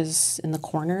notches in the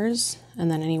corners,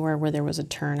 and then anywhere where there was a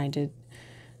turn, I did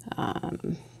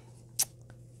like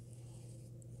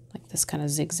this kind of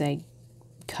zigzag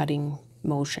cutting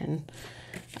motion.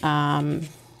 And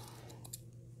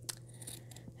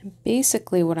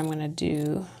basically what I'm going to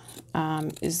do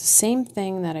is the same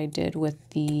thing that I did with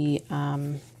the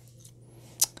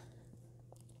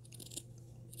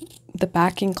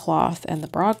backing cloth and the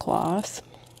broadcloth,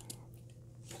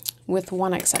 with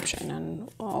one exception, and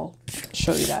I'll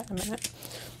show you that in a minute.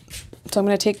 So I'm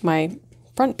going to take my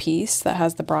front piece that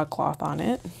has the broadcloth on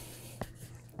it.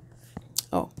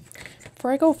 Oh,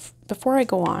 before I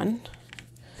go on,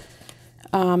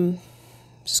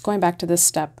 just going back to this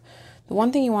step, the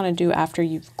one thing you want to do after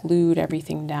you've glued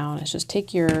everything down is just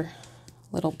take your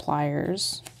little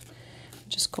pliers,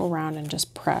 just go around and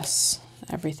just press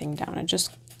everything down. It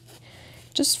just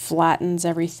flattens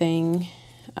everything.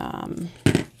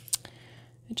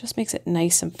 It just makes it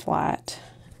nice and flat,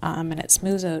 and it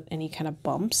smooths out any kind of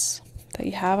bumps that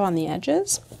you have on the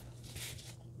edges.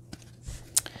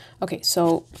 Okay,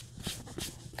 so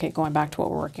going back to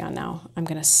what we're working on now, I'm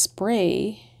going to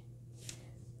spray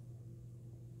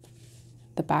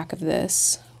the back of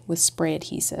this with spray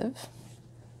adhesive,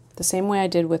 the same way I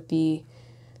did with the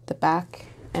back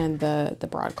and the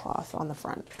broadcloth on the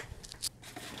front.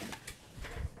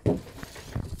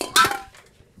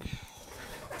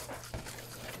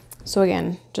 So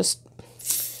again, just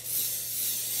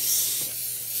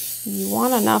you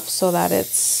want enough so that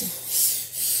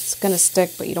it's going to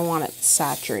stick, but you don't want it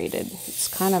saturated. It's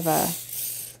kind of a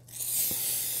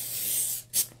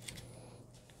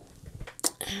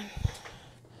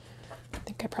I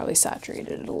think I probably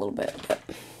saturated it a little bit, but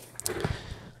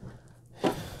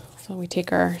so we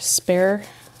take our spare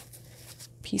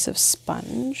piece of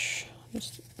sponge.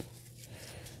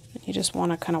 You just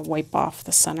want to kind of wipe off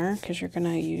the center because you're going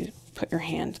to put your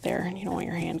hand there and you don't want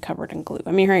your hand covered in glue.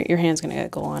 I mean, your hand's going to get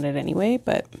glue on it anyway,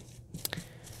 but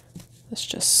this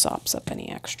just sops up any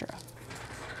extra.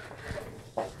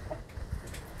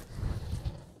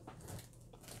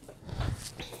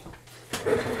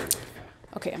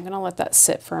 Okay, I'm gonna let that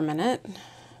sit for a minute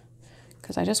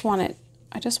because I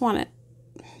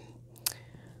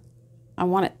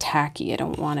want it tacky. I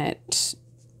don't want it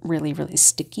really, really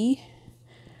sticky.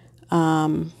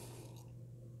 And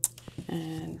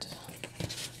I'm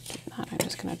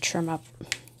just gonna trim up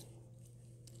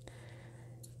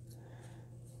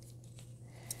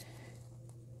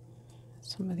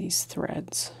some of these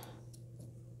threads.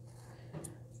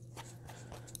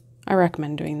 I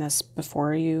recommend doing this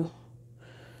before you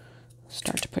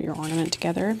start to put your ornament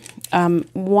together.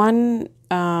 One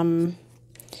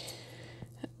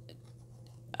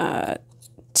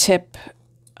tip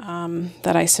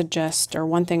that I suggest, or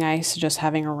one thing I suggest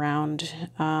having around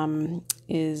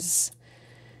is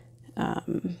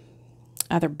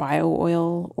either bio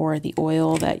oil or the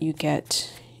oil that you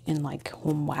get in like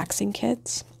home waxing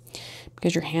kits,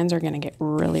 because your hands are going to get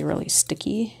really, really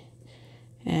sticky.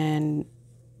 And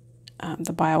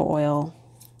the bio oil,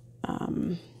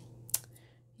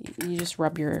 you just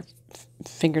rub your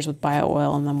fingers with bio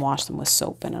oil and then wash them with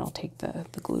soap, and it'll take the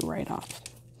glue right off.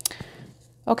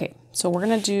 Okay, so we're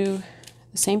going to do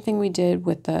the same thing we did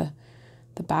with the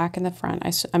back and the front.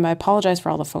 I apologize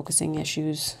for all the focusing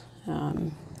issues.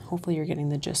 Hopefully you're getting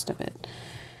the gist of it.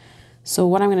 So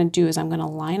what I'm going to do is I'm going to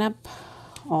line up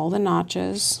all the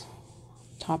notches,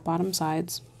 top, bottom,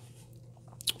 sides,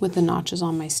 with the notches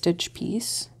on my stitch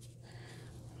piece.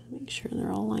 Make sure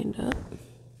they're all lined up.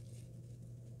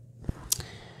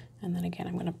 And then again,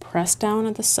 I'm going to press down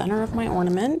at the center of my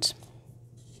ornament.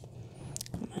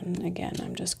 And again,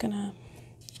 I'm just going to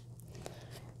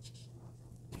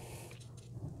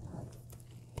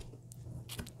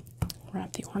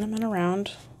wrap the ornament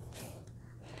around.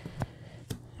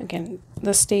 Again,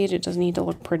 this stage, it doesn't need to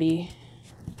look pretty.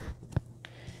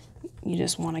 You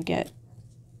just want to get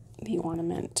the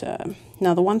ornament.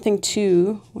 Now, the one thing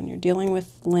too, when you're dealing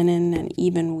with linen and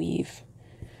even weave,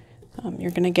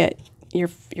 you're going to get your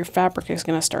fabric is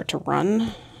going to start to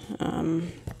run.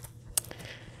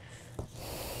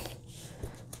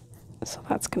 So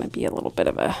that's going to be a little bit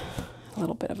of a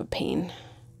pain.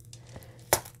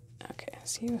 Okay,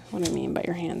 see what I mean by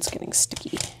your hands getting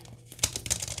sticky.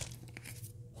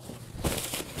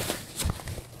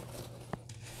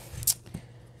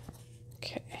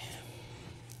 Okay.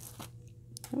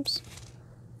 Oops.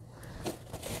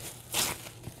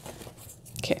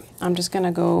 Okay, I'm just going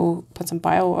to go put some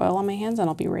bio oil on my hands and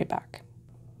I'll be right back.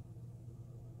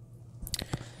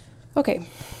 Okay,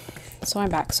 so I'm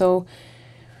back. So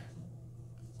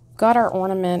got our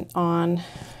ornament on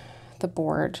the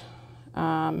board.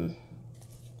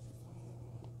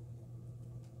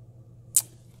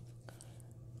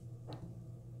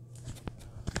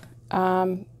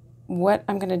 What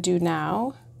I'm going to do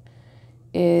now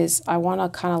is I want to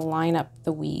kind of line up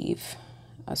the weave.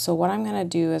 So what I'm going to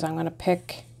do is I'm going to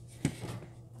pick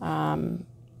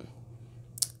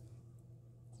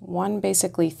one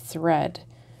basically thread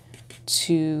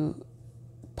to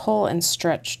pull and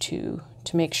stretch to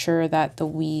make sure that the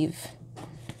weave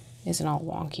isn't all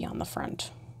wonky on the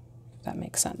front, if that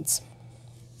makes sense.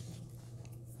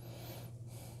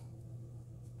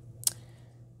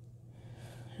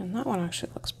 And that one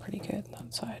actually looks pretty good,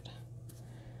 that side.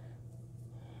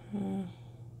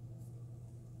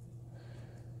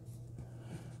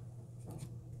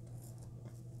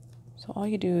 So all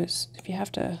you do is, if you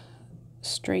have to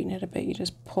straighten it a bit, you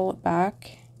just pull it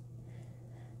back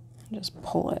and just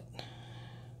pull it.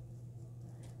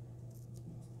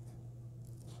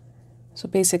 So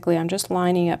basically I'm just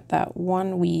lining up that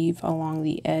one weave along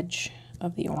the edge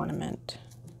of the ornament,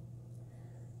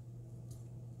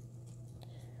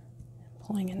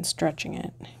 pulling and stretching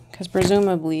it, because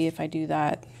presumably if I do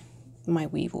that, my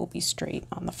weave will be straight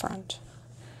on the front.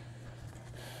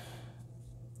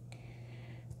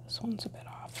 This one's a bit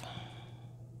off.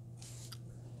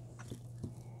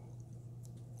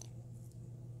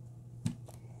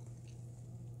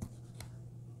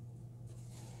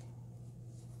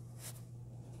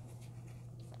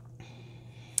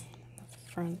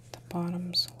 The front, the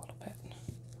bottoms a little bit.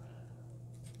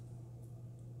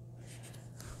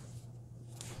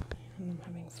 And I'm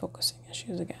having focusing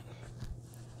issues again.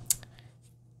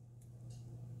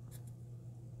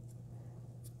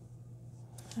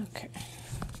 Okay.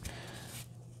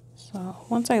 So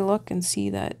once I look and see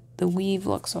that the weave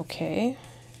looks okay,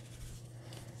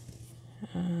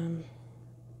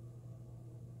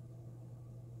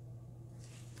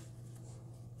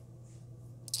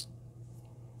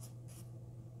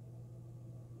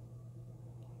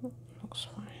 looks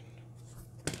fine.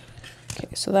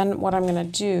 Okay, so then what I'm going to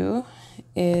do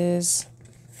is,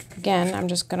 again, I'm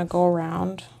just going to go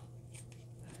around,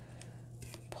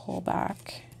 pull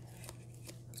back,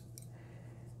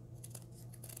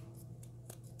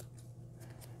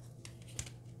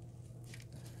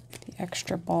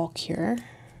 extra bulk here.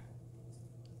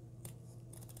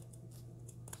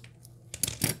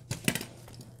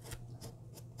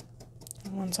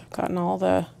 And once I've gotten all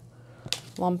the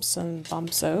lumps and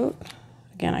bumps out,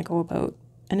 again, I go about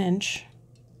an inch.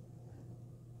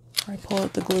 I pull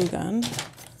out the glue gun.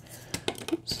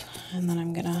 Oops. And then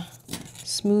I'm gonna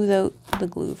smooth out the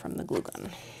glue from the glue gun.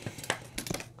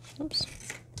 Oops.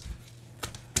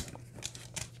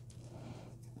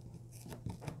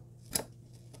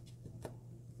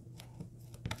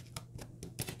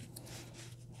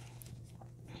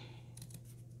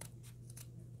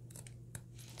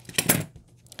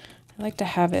 I like to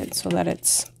have it so that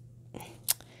it's,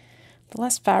 the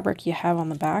less fabric you have on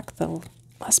the back, the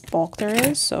less bulk there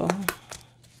is, so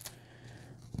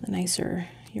the nicer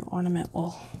your ornament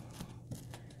will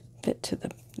fit to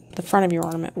the front of your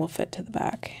ornament will fit to the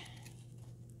back.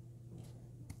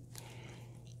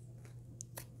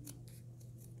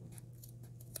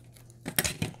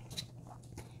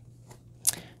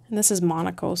 And this is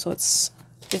Monaco, so it's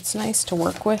nice to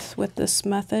work with this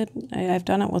method. I've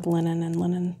done it with linen, and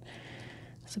linen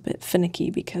is a bit finicky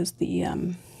because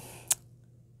the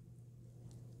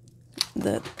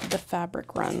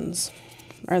fabric runs,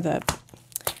 or the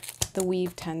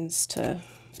weave tends to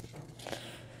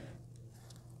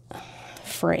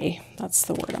fray. That's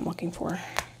the word I'm looking for.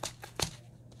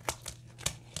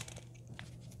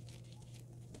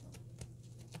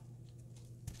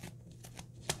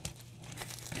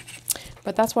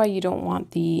 But that's why you don't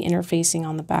want the interfacing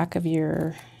on the back of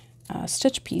your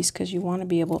stitch piece, because you want to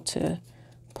be able to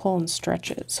pull and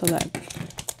stretch it so that it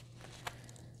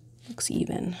looks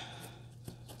even.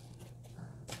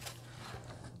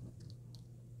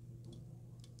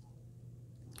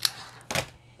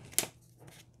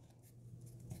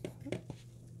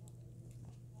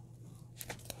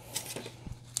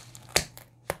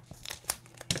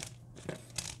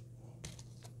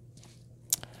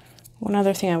 One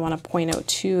other thing I want to point out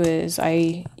too is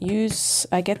I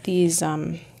get these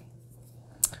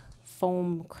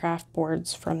foam craft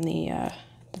boards from the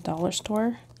dollar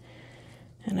store,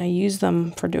 and I use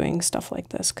them for doing stuff like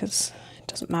this because it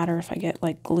doesn't matter if I get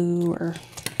like glue or,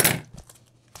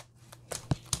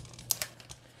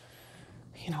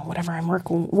 you know, whatever I'm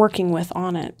working with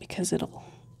on it, because it'll,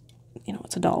 you know,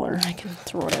 it's $1. I can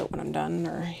throw it out when I'm done,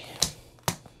 or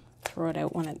throw it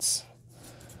out when it's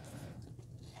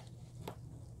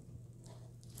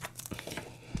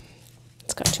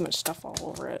got too much stuff all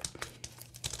over it.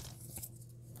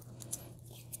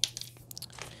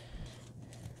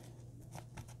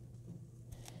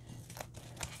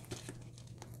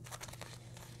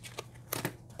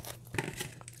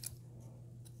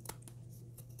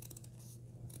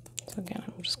 So again,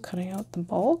 I'm just cutting out the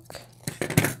bulk. You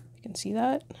can see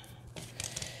that.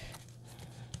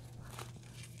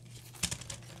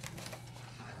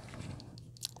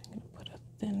 I'm going to put a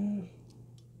thin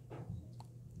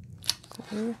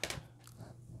glue.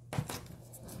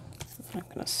 I'm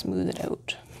going to smooth it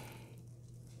out.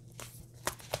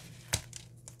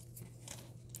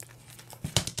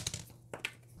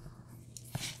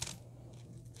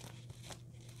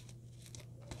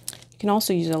 You can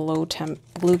also use a low temp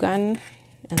glue gun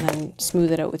and then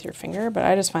smooth it out with your finger, but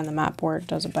I just find the mat board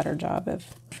does a better job of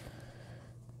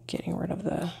getting rid of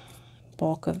the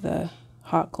bulk of the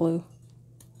hot glue.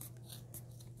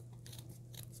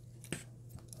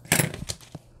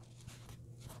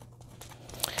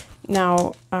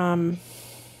 Now, I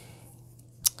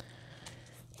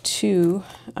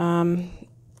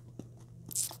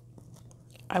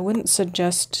wouldn't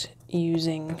suggest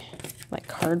using like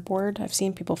cardboard. I've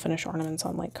seen people finish ornaments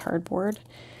on like cardboard.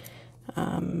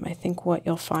 I think what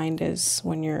you'll find is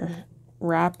when you're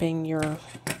wrapping your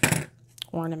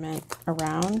ornament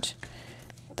around,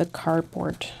 the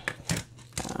cardboard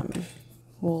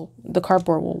will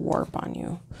warp on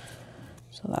you.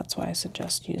 So that's why I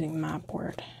suggest using mat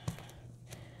board.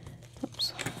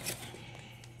 Oops.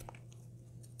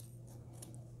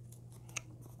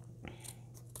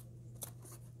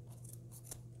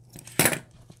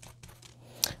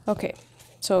 Okay,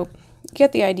 so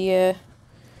get the idea.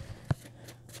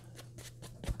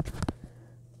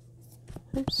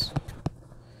 Oops.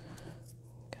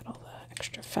 Got all the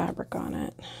extra fabric on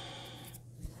it.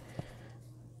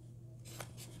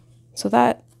 So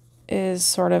that is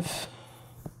sort of,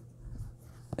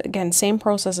 again, same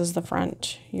process as the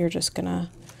front. You're just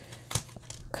gonna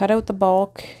cut out the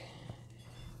bulk,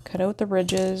 cut out the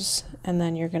ridges, and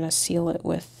then you're gonna seal it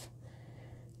with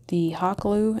the hot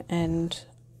glue and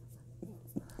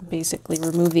basically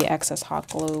remove the excess hot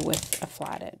glue with a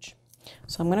flat edge.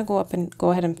 So I'm gonna go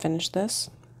ahead and finish this,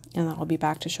 and then I'll be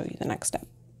back to show you the next step.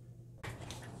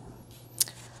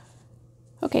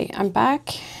 Okay, I'm back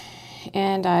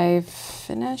and I've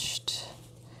finished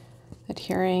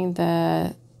adhering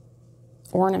the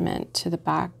ornament to the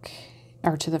back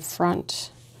or to the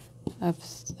front of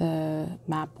the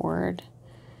mat board,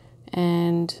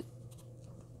 and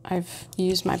I've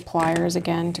used my pliers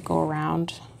again to go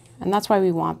around, and that's why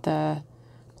we want the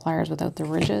pliers without the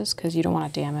ridges, because you don't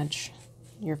want to damage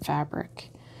your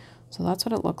fabric. So that's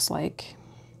what it looks like,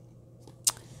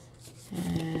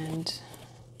 and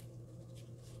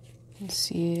you can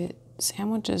see it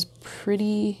sandwiches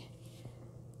pretty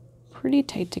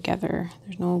tight together.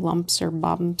 There's no lumps or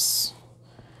bumps.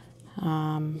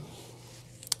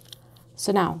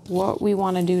 So now what we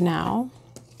want to do now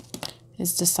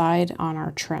is decide on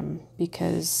our trim,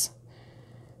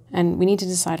 and we need to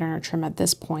decide on our trim at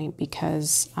this point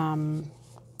because we're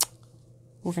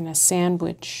going to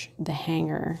sandwich the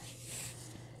hanger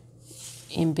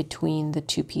in between the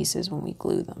two pieces when we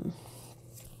glue them.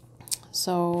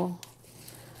 So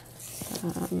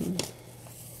for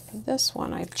this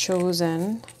one, I've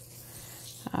chosen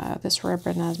this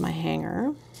ribbon as my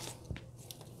hanger,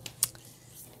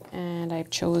 and I've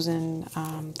chosen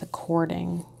the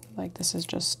cording. Like, this is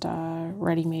just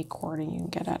ready-made cording you can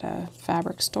get at a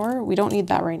fabric store. We don't need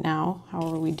that right now.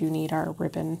 However, we do need our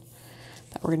ribbon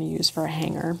that we're going to use for a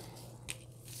hanger.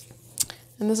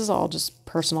 And this is all just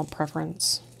personal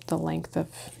preference, the length of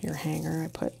your hanger.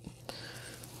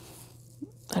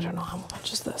 I don't know how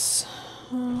much is this.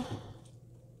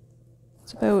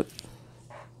 It's about,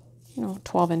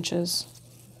 12 inches,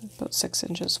 about 6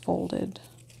 inches folded.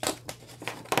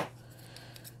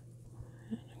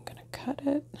 And I'm going to cut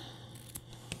it.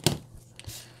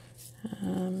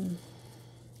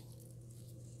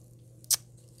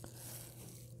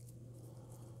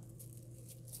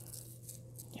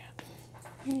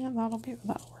 Yeah, that'll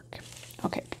work.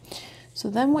 Okay, so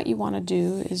then what you want to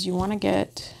do is you want to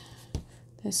get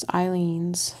this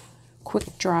Eileen's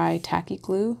quick dry tacky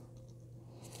glue.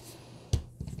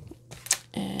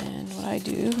 And what I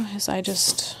do is I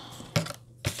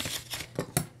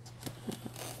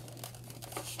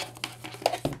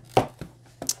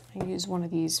use one of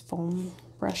these foam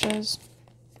brushes.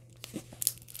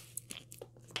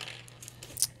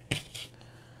 I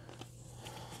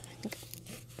think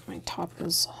my top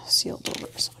is sealed over,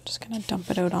 so I'm just going to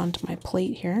dump it out onto my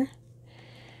plate here.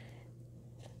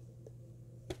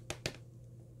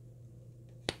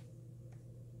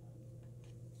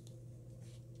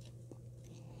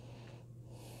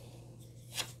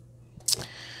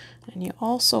 And you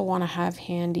also want to have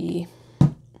handy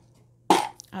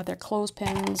either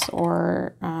clothespins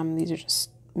or these are just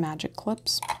magic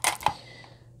clips.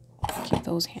 Keep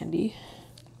those handy.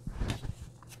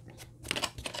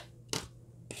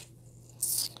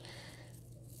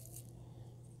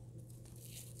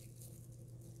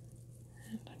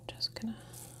 And I'm just gonna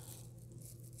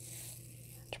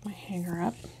match my hanger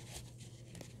up.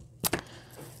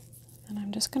 And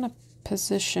I'm just gonna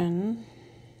position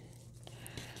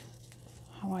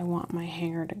how I want my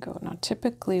hanger to go. Now,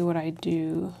 typically what I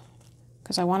do,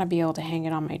 because I want to be able to hang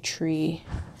it on my tree,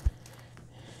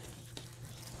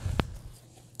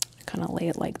 I kind of lay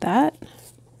it like that.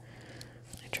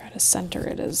 I try to center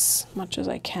it as much as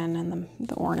I can in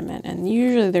the ornament, and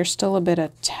usually there's still a bit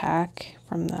of tack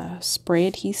from the spray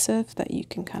adhesive that you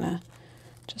can kind of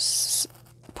just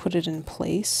put it in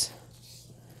place.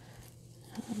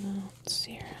 Let's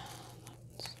see here.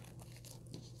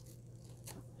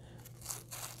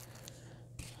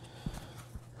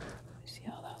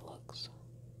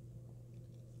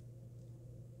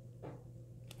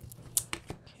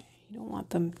 You don't want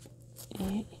them,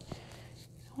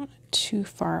 too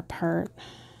far apart.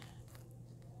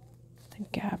 The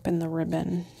gap in the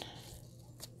ribbon.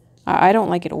 I don't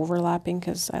like it overlapping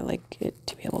because I like it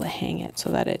to be able to hang it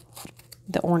so that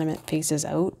the ornament faces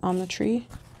out on the tree.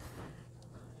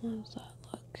 How does that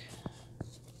look?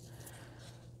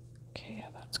 Okay, yeah,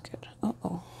 that's good.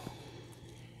 Uh-oh.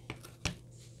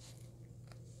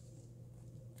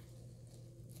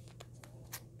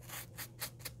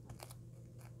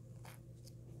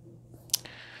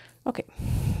 Okay,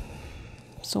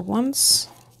 so once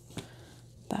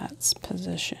that's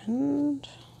positioned,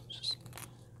 just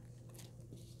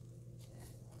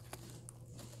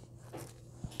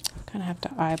kind of have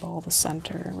to eyeball the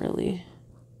center, really.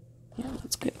 Yeah,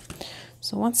 that's good.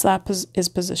 So once that is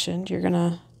positioned, you're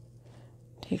gonna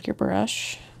take your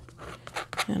brush,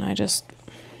 and I just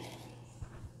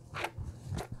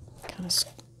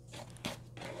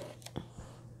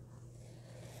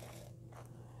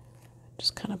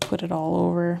kind of put it all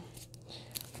over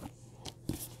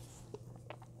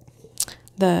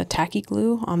the tacky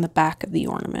glue on the back of the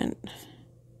ornament.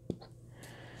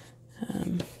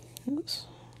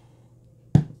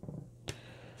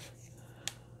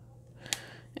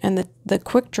 And the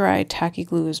quick dry tacky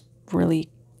glue is really,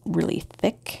 really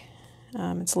thick.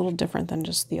 It's a little different than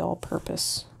just the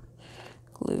all-purpose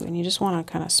glue, and you just want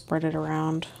to kind of spread it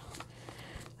around.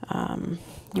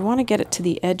 You want to get it to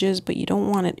the edges, but you don't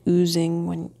want it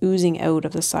oozing out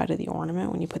of the side of the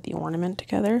ornament when you put the ornament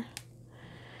together.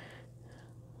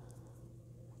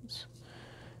 Oops.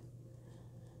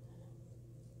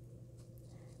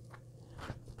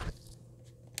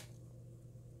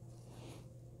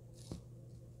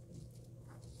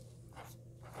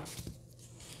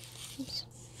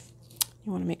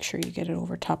 You want to make sure you get it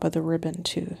over top of the ribbon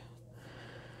too.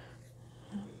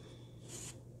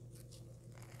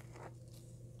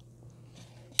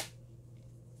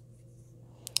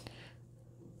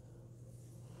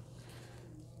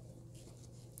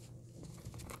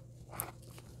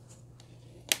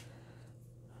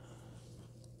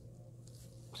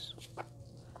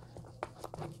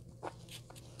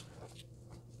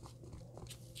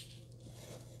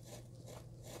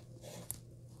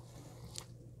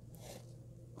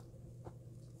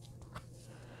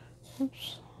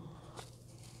 Oops.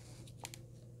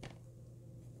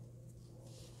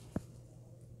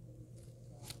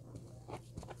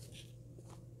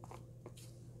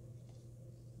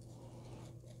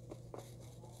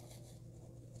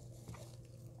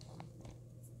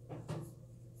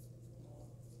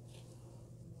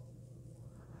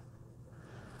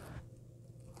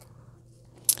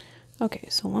 Okay,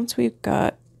 so once we've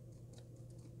got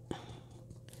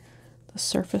the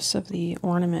surface of the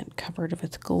ornament covered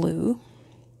with glue,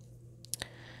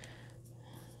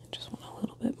 just want a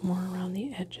little bit more around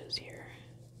the edges here.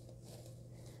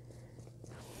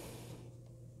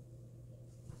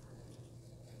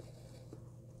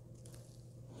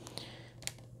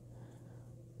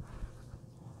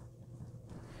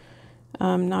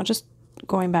 Now just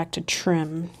going back to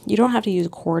trim, you don't have to use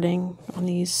cording on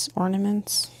these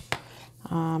ornaments.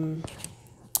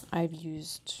 I've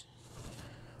used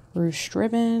ruched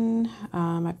ribbon.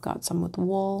 I've got some with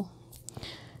wool.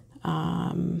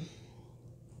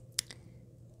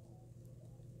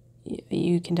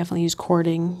 You can definitely use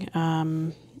cording.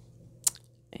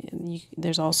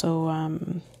 There's also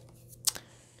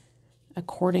a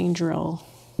cording drill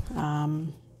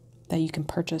that you can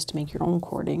purchase to make your own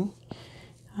cording.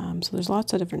 So there's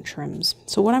lots of different trims.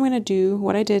 So what I'm going to do,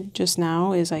 what I did just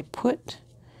now is I put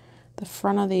the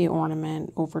front of the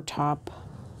ornament over top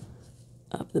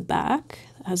of the back,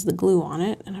 has the glue on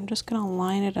it, and I'm just going to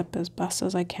line it up as best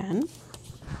as I can.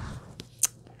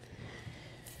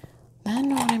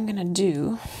 Then what I'm going to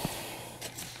do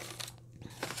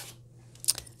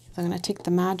is I'm going to take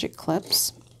the magic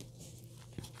clips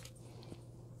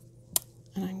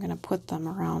and I'm going to put them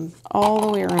around, all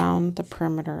the way around the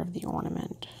perimeter of the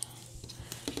ornament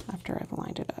after I've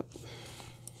lined it up.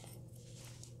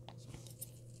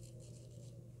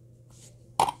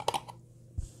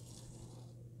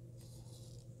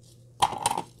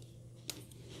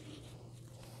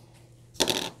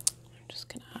 I'm just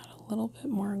going to add a little bit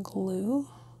more glue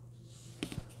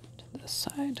to this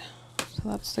side. So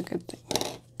that's the good thing.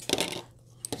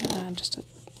 I'm going to add just a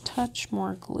touch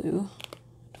more glue.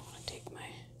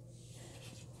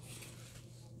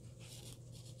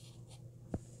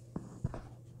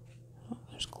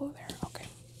 Glue there. Okay.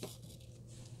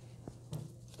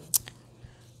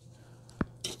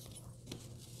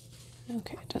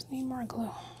 Okay, it does need more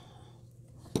glue.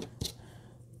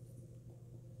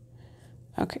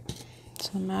 Okay,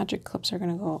 so the magic clips are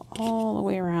going to go all the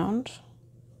way around.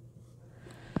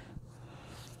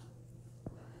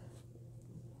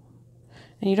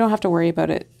 And you don't have to worry about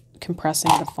it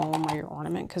compressing the foam or your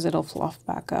ornament because it'll fluff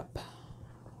back up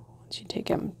once you take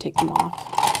them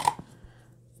off.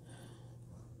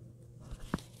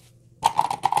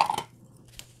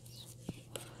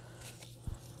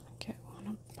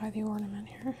 By the ornament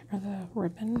here, or the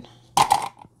ribbon.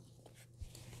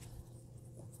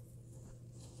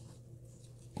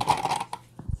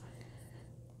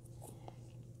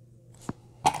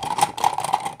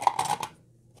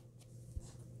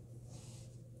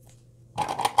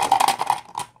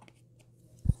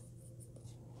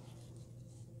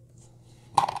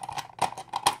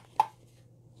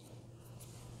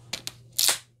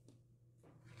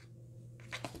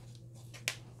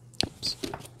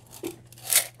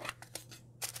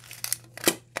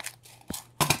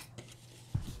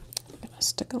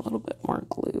 Stick a little bit more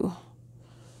glue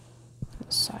on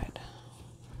the side.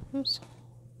 Oops.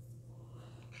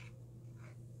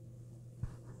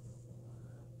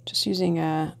 Just using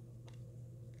a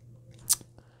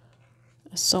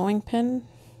sewing pin,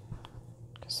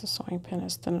 because the sewing pin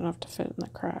is thin enough to fit in the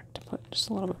crack, to put just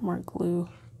a little bit more glue.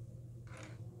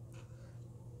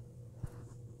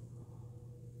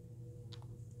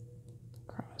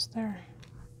 almost there.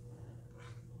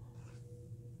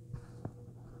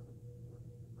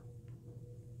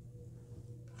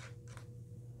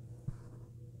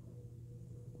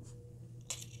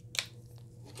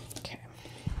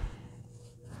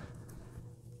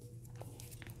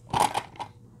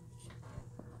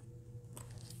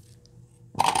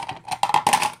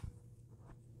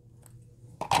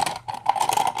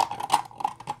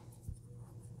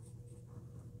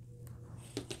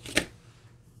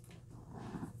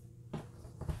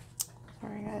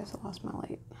 Sorry guys, I lost my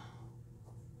light.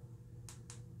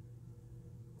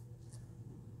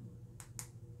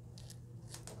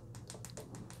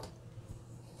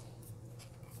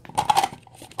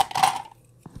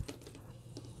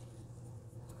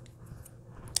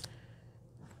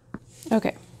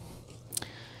 Okay,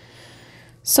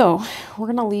 so we're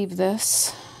gonna leave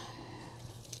this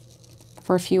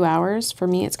for a few hours. For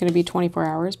me, it's gonna be 24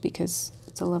 hours because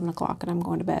it's 11 o'clock and I'm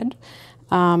going to bed.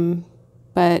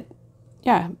 But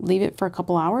yeah, leave it for a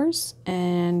couple hours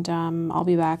and I'll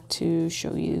be back to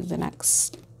show you the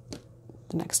next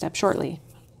step shortly.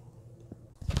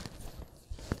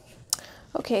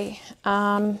 Okay,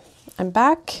 I'm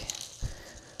back.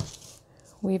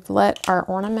 We've let our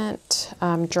ornament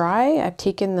dry. I've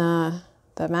taken the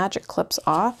magic clips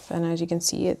off, and as you can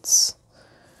see, it's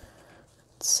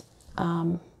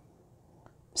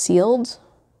sealed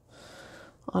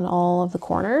on all of the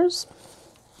corners.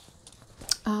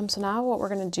 So now what we're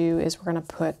going to do is we're going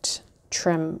to put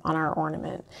trim on our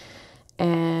ornament,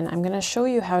 and I'm going to show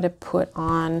you how to put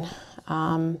on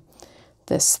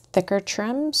this thicker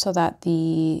trim so that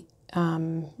the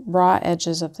raw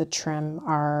edges of the trim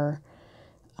are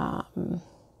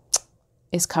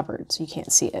is covered so you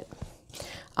can't see it.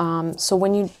 So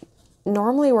when you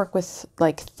normally work with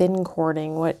like thin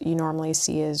cording, what you normally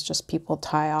see is just people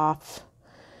tie off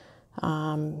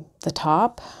the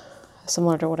top,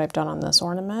 similar to what I've done on this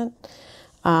ornament.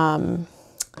 But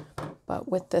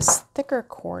with this thicker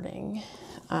cording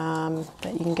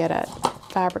that you can get at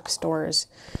fabric stores,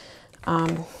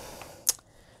 I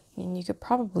mean, you could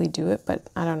probably do it, but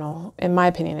I don't know. In my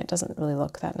opinion, it doesn't really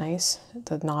look that nice.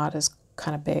 The knot is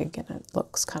kind of big and it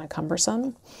looks kind of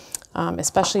cumbersome,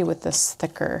 especially with this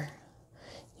thicker.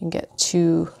 You can get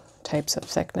two types of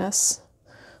thickness.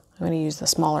 I'm going to use the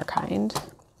smaller kind.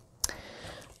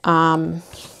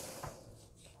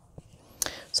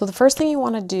 So the first thing you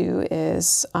want to do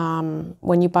is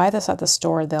when you buy this at the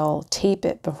store, they'll tape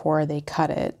it before they cut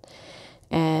it.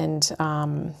 And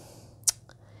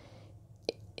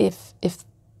if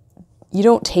you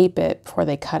don't tape it before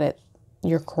they cut it,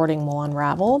 your cording will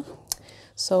unravel.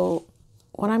 So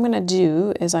what I'm going to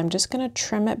do is I'm just going to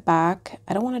trim it back.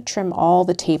 I don't want to trim all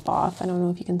the tape off. I don't know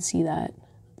if you can see that.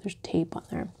 There's tape on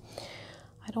there.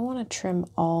 I don't want to trim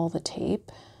all the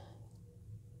tape,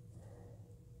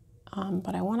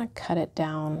 but I want to cut it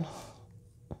down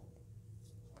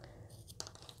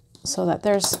so that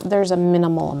there's a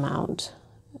minimal amount,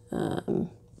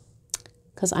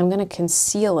 because I'm going to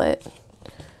conceal it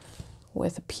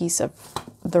with a piece of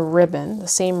the ribbon, the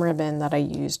same ribbon that I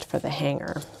used for the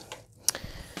hanger.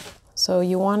 So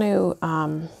you want to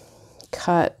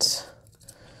cut,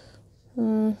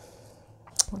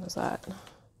 what is that?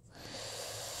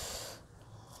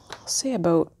 I'll say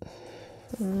about,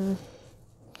 it's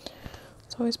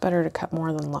always better to cut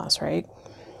more than less, right?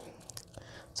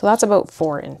 So that's about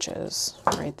 4 inches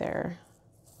right there.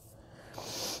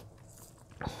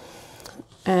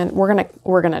 And we're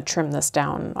gonna trim this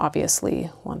down, obviously,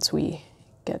 once we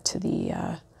get to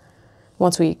the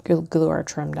once we glue our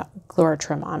trim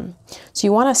on. So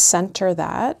you want to center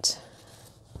that.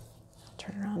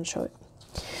 Turn around and show it.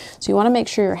 So you want to make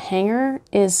sure your hanger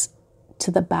is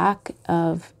to the back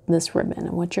of this ribbon,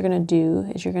 and what you're gonna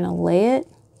do is you're gonna lay it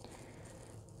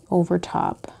over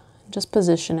top. Just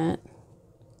position it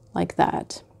like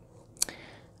that.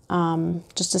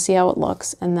 Just to see how it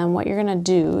looks. And then what you're going to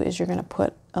do is you're going to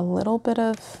put a little bit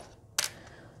of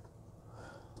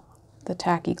the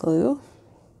tacky glue.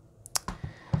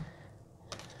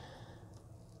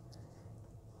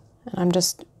 And I'm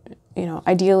just, you know,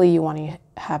 ideally you want to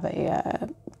have a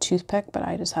toothpick, but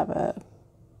I just have a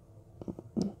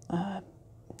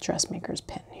dressmaker's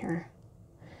pin here.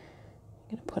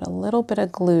 I'm going to put a little bit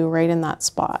of glue right in that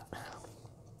spot.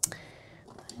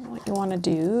 What you want to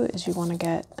do is you want to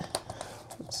get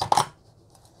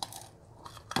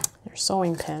your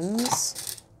sewing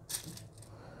pins.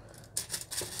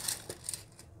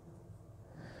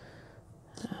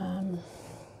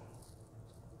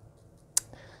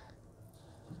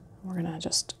 We're going to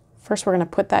just, first we're going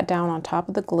to put that down on top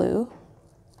of the glue,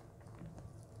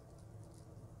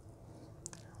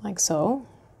 like so.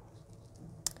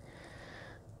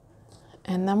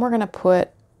 And then we're going to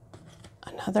put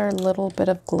another little bit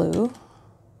of glue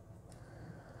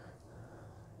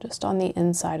just on the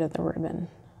inside of the ribbon.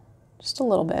 Just a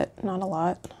little bit, not a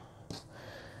lot.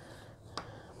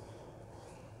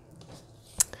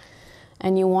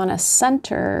 And you want to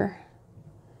center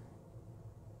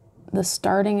the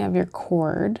starting of your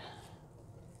cord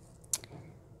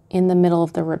in the middle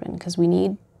of the ribbon, because we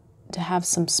need to have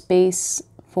some space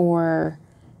for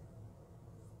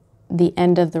the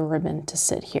end of the ribbon to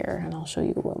sit here. And I'll show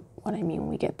you what I mean when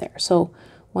we get there. So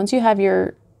once you have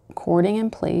your cording in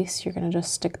place, you're going to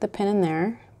just stick the pin in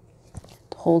there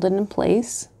to hold it in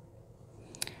place.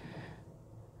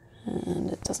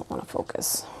 And it doesn't want to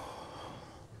focus.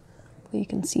 But you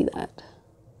can see that.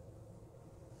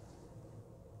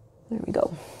 There we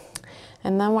go.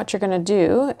 And then what you're going to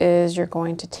do is you're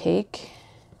going to take,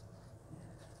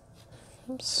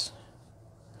 oops,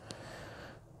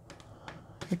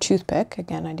 your toothpick,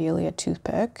 again, ideally a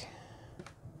toothpick.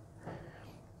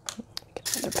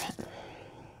 Get another pen.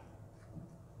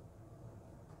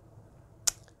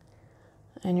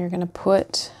 And you're going to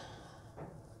put,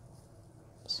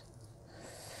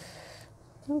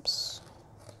 oops,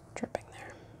 dripping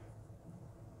there,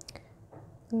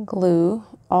 glue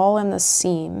all in the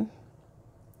seam.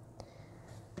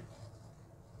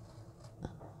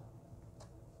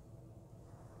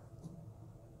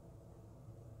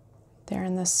 There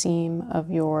in the seam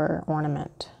of your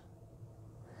ornament.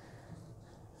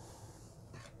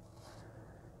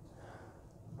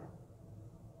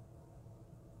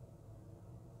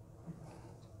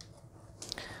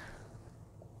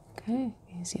 Okay,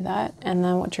 you see that? And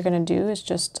then what you're going to do is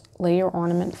just lay your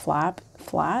ornament flat.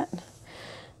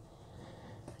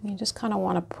 And you just kind of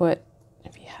want to put,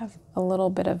 if you have a little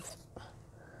bit of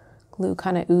glue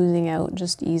kind of oozing out,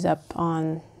 just ease up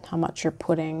on how much you're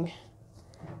putting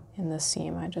in the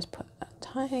seam. I just put a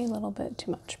tiny little bit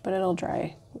too much, but it'll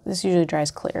dry. This usually dries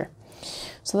clear.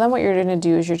 So then what you're going to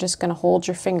do is you're just going to hold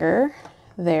your finger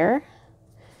there.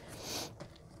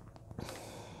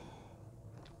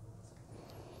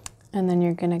 And then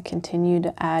you're going to continue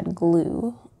to add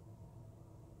glue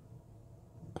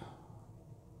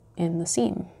in the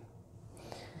seam.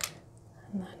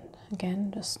 And then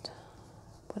again, just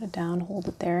put it down, hold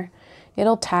it there.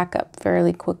 It'll tack up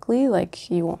fairly quickly, like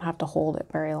you won't have to hold it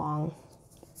very long.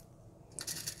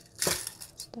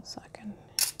 Just a second.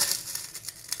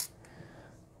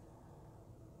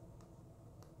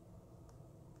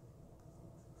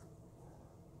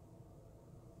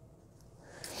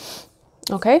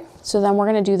 Okay, so then we're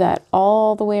going to do that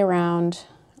all the way around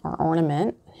our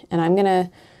ornament, and I'm going to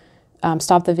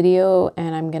stop the video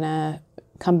and I'm going to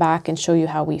come back and show you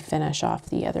how we finish off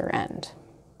the other end.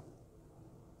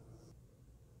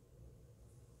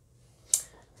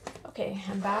 Okay,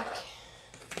 I'm back,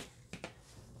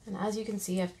 and as you can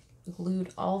see, I've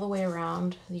glued all the way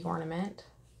around the ornament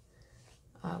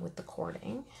with the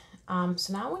cording.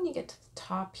 So now when you get to the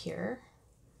top here,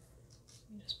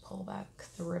 you just pull back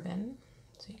the ribbon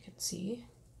so you can see.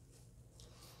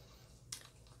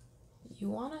 You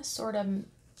want to sort of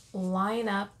line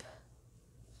up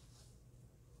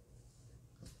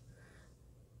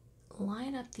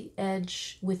the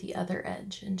edge with the other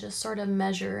edge and just sort of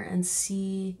measure and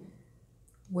see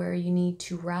where you need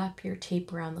to wrap your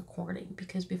tape around the cording,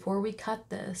 because before we cut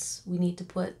this, we need to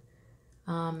put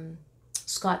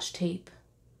Scotch tape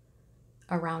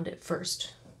around it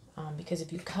first, because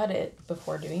if you cut it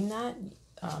before doing that,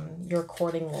 your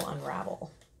cording will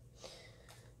unravel.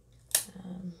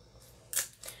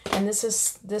 And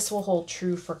this will hold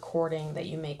true for cording that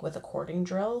you make with a cording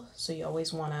drill. So you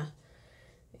always want to,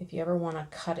 if you ever want to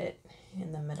cut it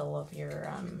in the middle of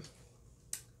your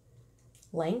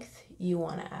length, you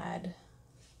want to add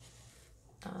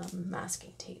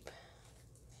masking tape.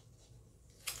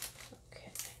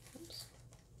 Okay, oops.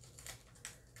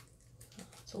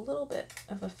 It's a little bit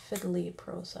of a fiddly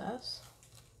process.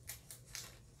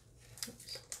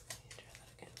 Oops. Let me try that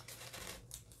again.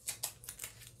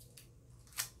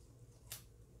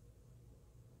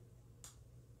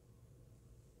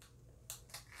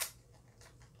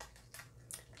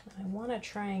 I want to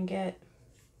try and get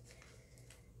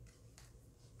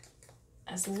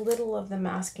as little of the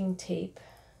masking tape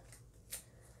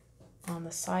on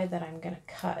the side that I'm going to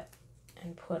cut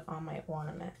and put on my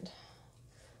ornament.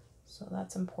 So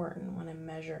that's important when I'm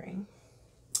measuring.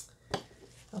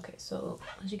 Okay, so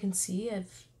as you can see,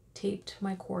 I've taped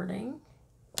my cording.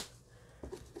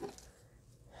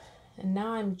 And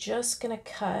now I'm just going to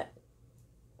cut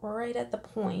right at the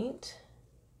point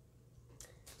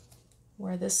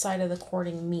where this side of the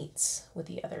cording meets with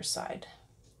the other side.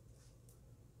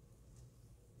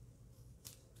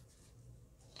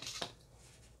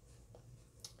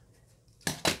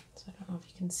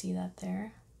 can see that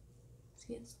there.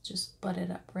 See, it's just butted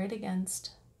up right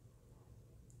against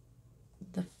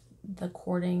the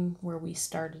cording where we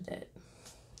started it.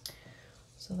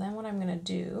 So then what I'm going to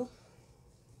do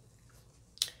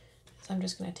is I'm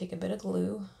just going to take a bit of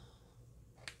glue.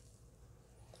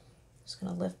 Just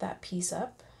going to lift that piece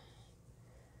up,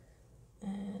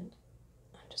 and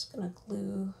I'm just going to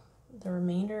glue the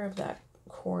remainder of that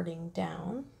cording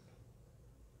down.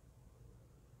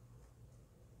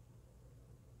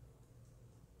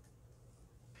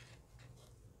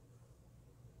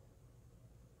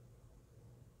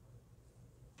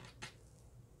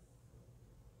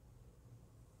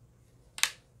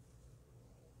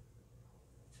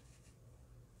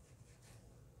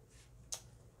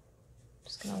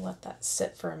 Just going to let that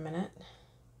sit for a minute.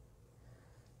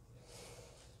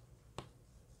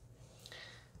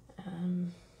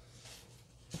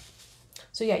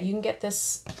 So yeah, you can get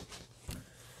this,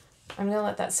 I'm going to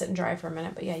let that sit and dry for a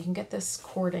minute, but yeah, you can get this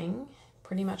cording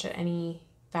pretty much at any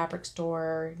fabric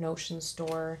store, notion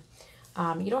store.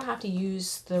 You don't have to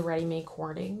use the ready-made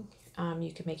cording.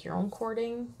 You can make your own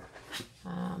cording,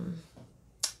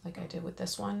 like I did with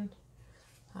this one,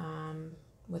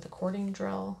 with a cording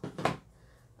drill.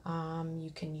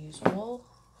 You can use wool.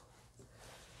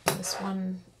 This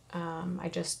one, I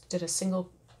just did a single,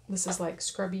 this is like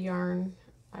scrubby yarn.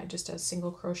 I just did a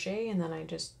single crochet, and then I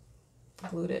just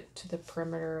glued it to the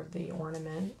perimeter of the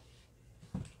ornament.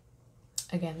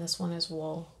 Again, this one is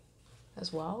wool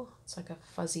as well. It's like a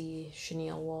fuzzy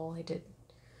chenille wool. I did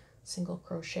single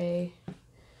crochet.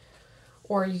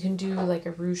 Or you can do like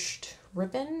a ruched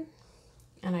ribbon,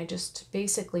 and I just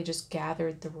basically just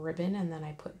gathered the ribbon and then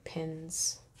I put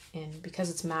pins in. Because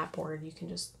it's mat board, you can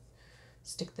just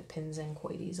stick the pins in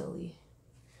quite easily.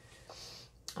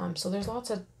 So there's lots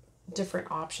of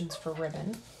different options for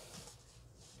ribbon.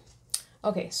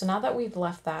 Okay, so now that we've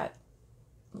let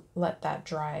that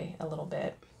dry a little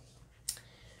bit,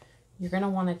 you're going to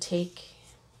want to take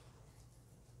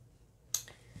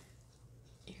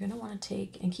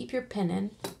and keep your pin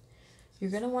in.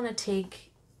 You're going to want to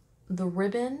take the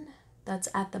ribbon that's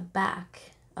at the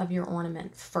back of your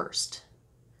ornament first.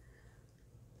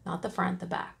 Not the front, the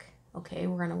back. Okay,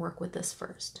 we're going to work with this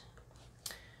first.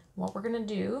 What we're going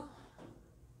to do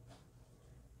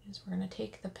is we're going to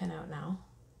take the pin out now,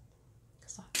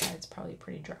 because that side's probably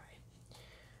pretty dry.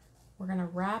 We're going to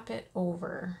wrap it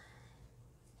over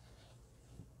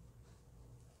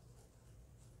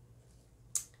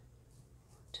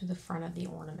to the front of the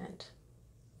ornament.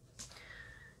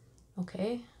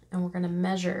 Okay, and we're going to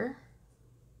measure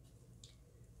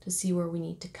to see where we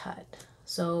need to cut.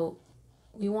 So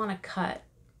we want to cut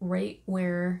right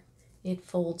where it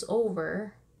folds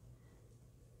over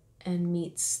and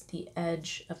meets the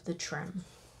edge of the trim.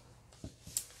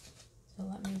 So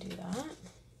let me do that.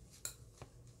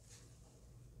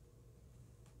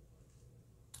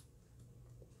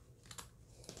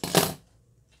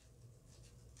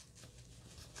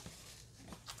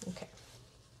 Okay.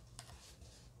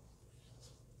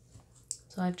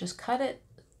 So I've just cut it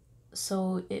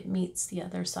so it meets the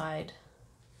other side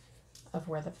of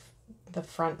where the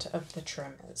front of the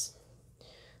trim is.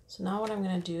 So now what I'm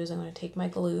going to do is I'm going to take my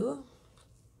glue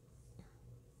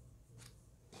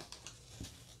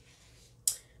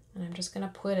and I'm just going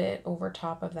to put it over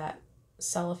top of that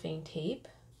cellophane tape.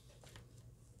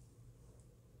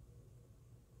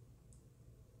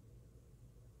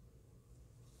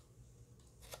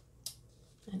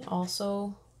 And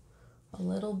also a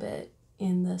little bit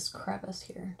in this crevice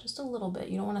here, just a little bit.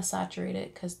 You don't want to saturate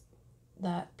it because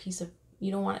that piece of, you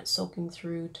don't want it soaking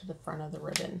through to the front of the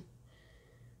ribbon.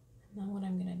 Now what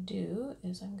I'm going to do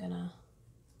is I'm going to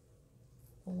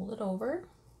fold it over.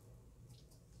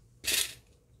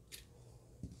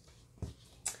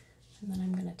 And then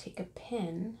I'm going to take a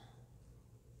pin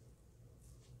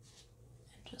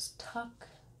and just tuck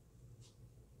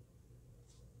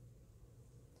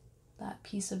that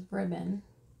piece of ribbon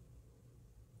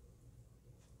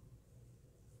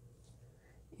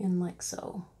in like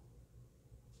so.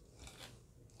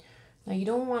 Now you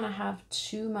don't want to have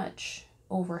too much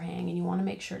overhang, and you want to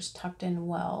make sure it's tucked in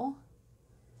well,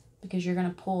 because you're going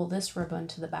to pull this ribbon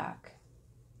to the back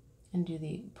and do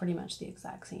pretty much the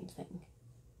exact same thing.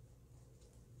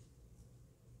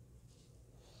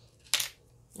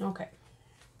 Okay.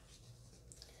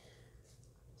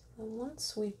 So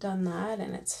once we've done that,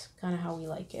 and it's kind of how we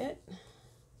like it,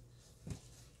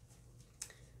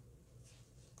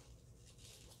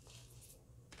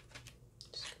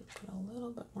 just going to put a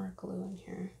little bit more glue in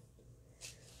here.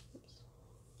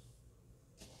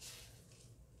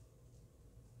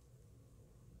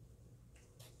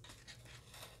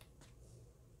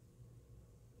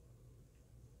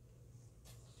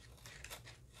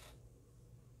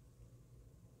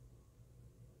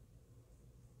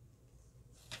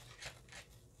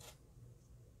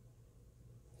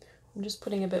 I'm just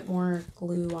putting a bit more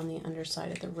glue on the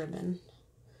underside of the ribbon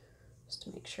just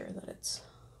to make sure that it's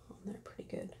on there pretty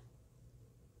good.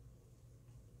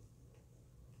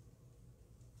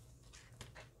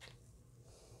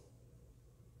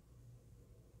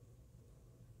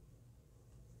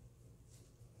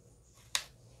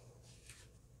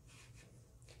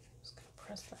 Just gonna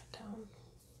press that down.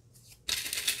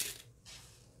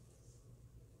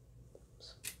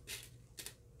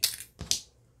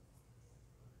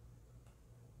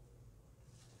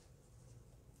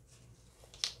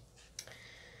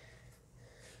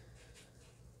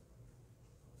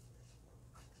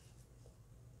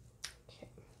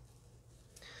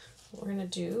 What we're going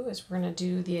to do is we're going to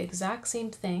do the exact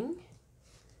same thing.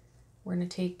 We're going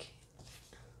to take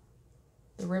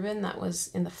the ribbon that was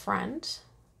in the front.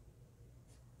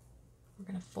 We're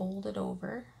going to fold it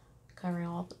over, covering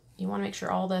all. You want to make sure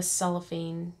all the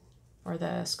cellophane or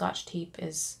the Scotch tape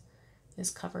is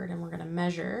covered, and we're going to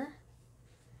measure,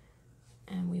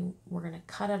 and we're going to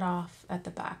cut it off at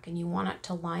the back, and you want it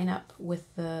to line up with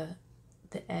the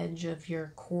edge of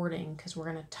your cording, because we're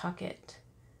going to tuck it.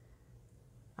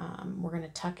 We're going to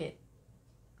tuck it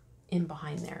in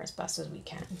behind there as best as we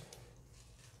can.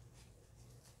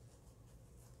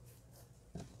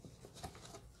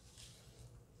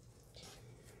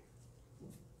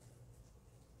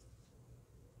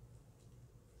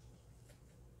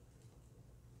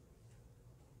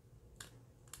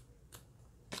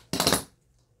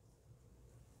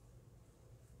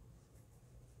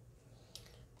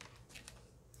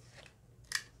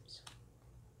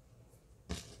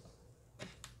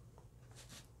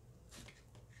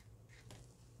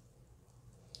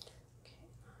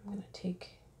 I'm going to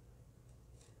take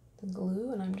the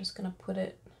glue and I'm just going to put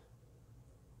it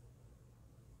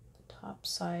the top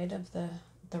side of the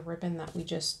ribbon that we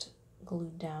just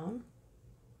glued down.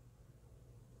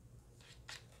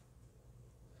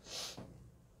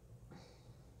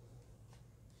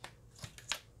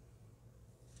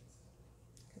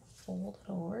 Fold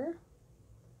it over.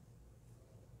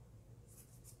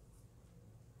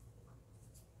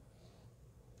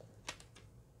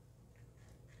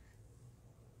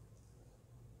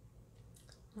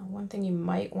 Now, one thing you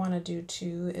might want to do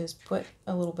too is put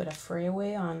a little bit of fray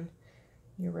away on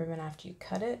your ribbon after you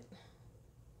cut it,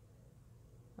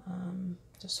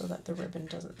 just so that the ribbon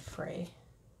doesn't fray.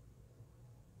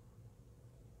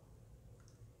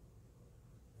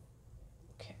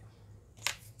 Okay.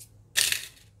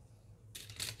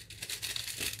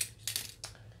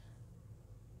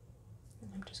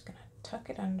 And I'm just going to tuck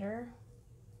it under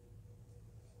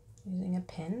using a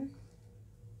pin.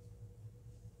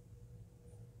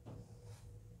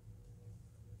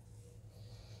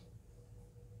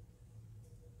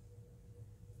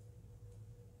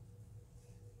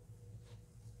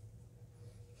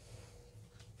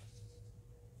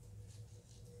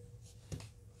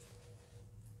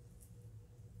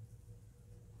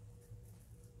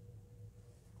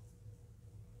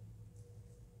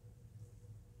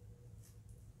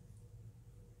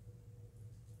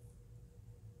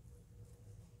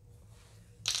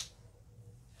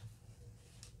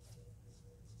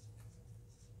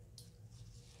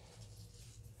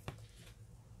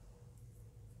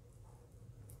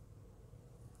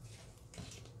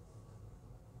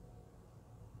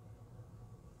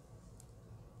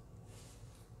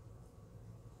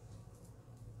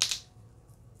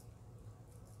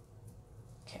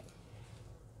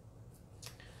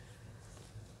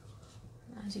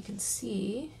 As you can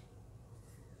see,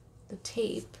 the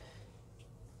tape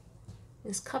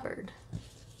is covered.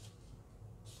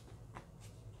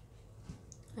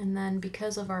 And then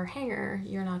because of our hanger,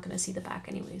 you're not going to see the back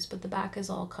anyways, but the back is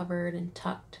all covered and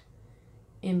tucked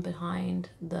in behind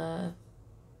oh,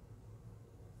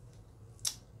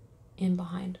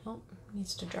 it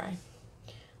needs to dry.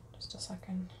 Just a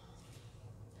second.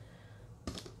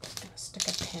 Just going to stick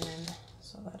a pin in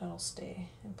so that it'll stay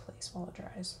in place while it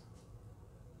dries.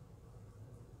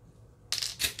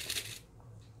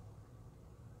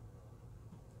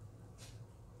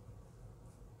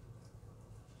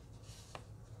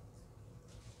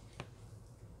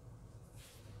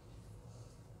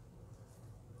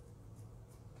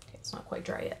 It's not quite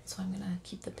dry yet, so I'm going to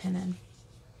keep the pin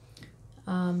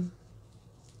in.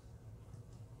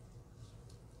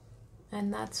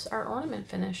 And that's our ornament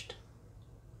finished.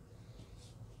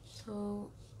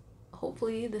 So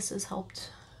hopefully this has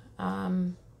helped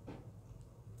you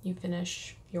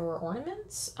finish your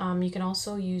ornaments. You can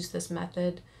also use this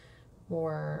method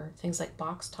for things like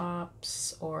box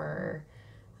tops or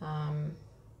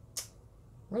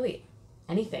really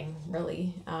anything,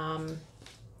 really.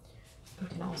 You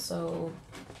can also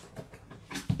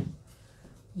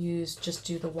just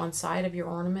do the one side of your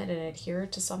ornament and adhere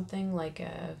it to something like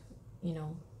a, you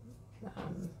know,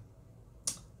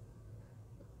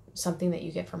 something that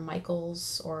you get from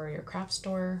Michael's or your craft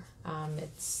store.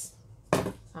 It's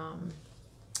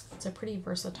a pretty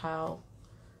versatile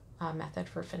method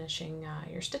for finishing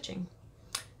your stitching.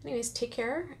 Anyways, take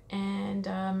care,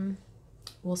 and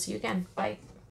we'll see you again. Bye.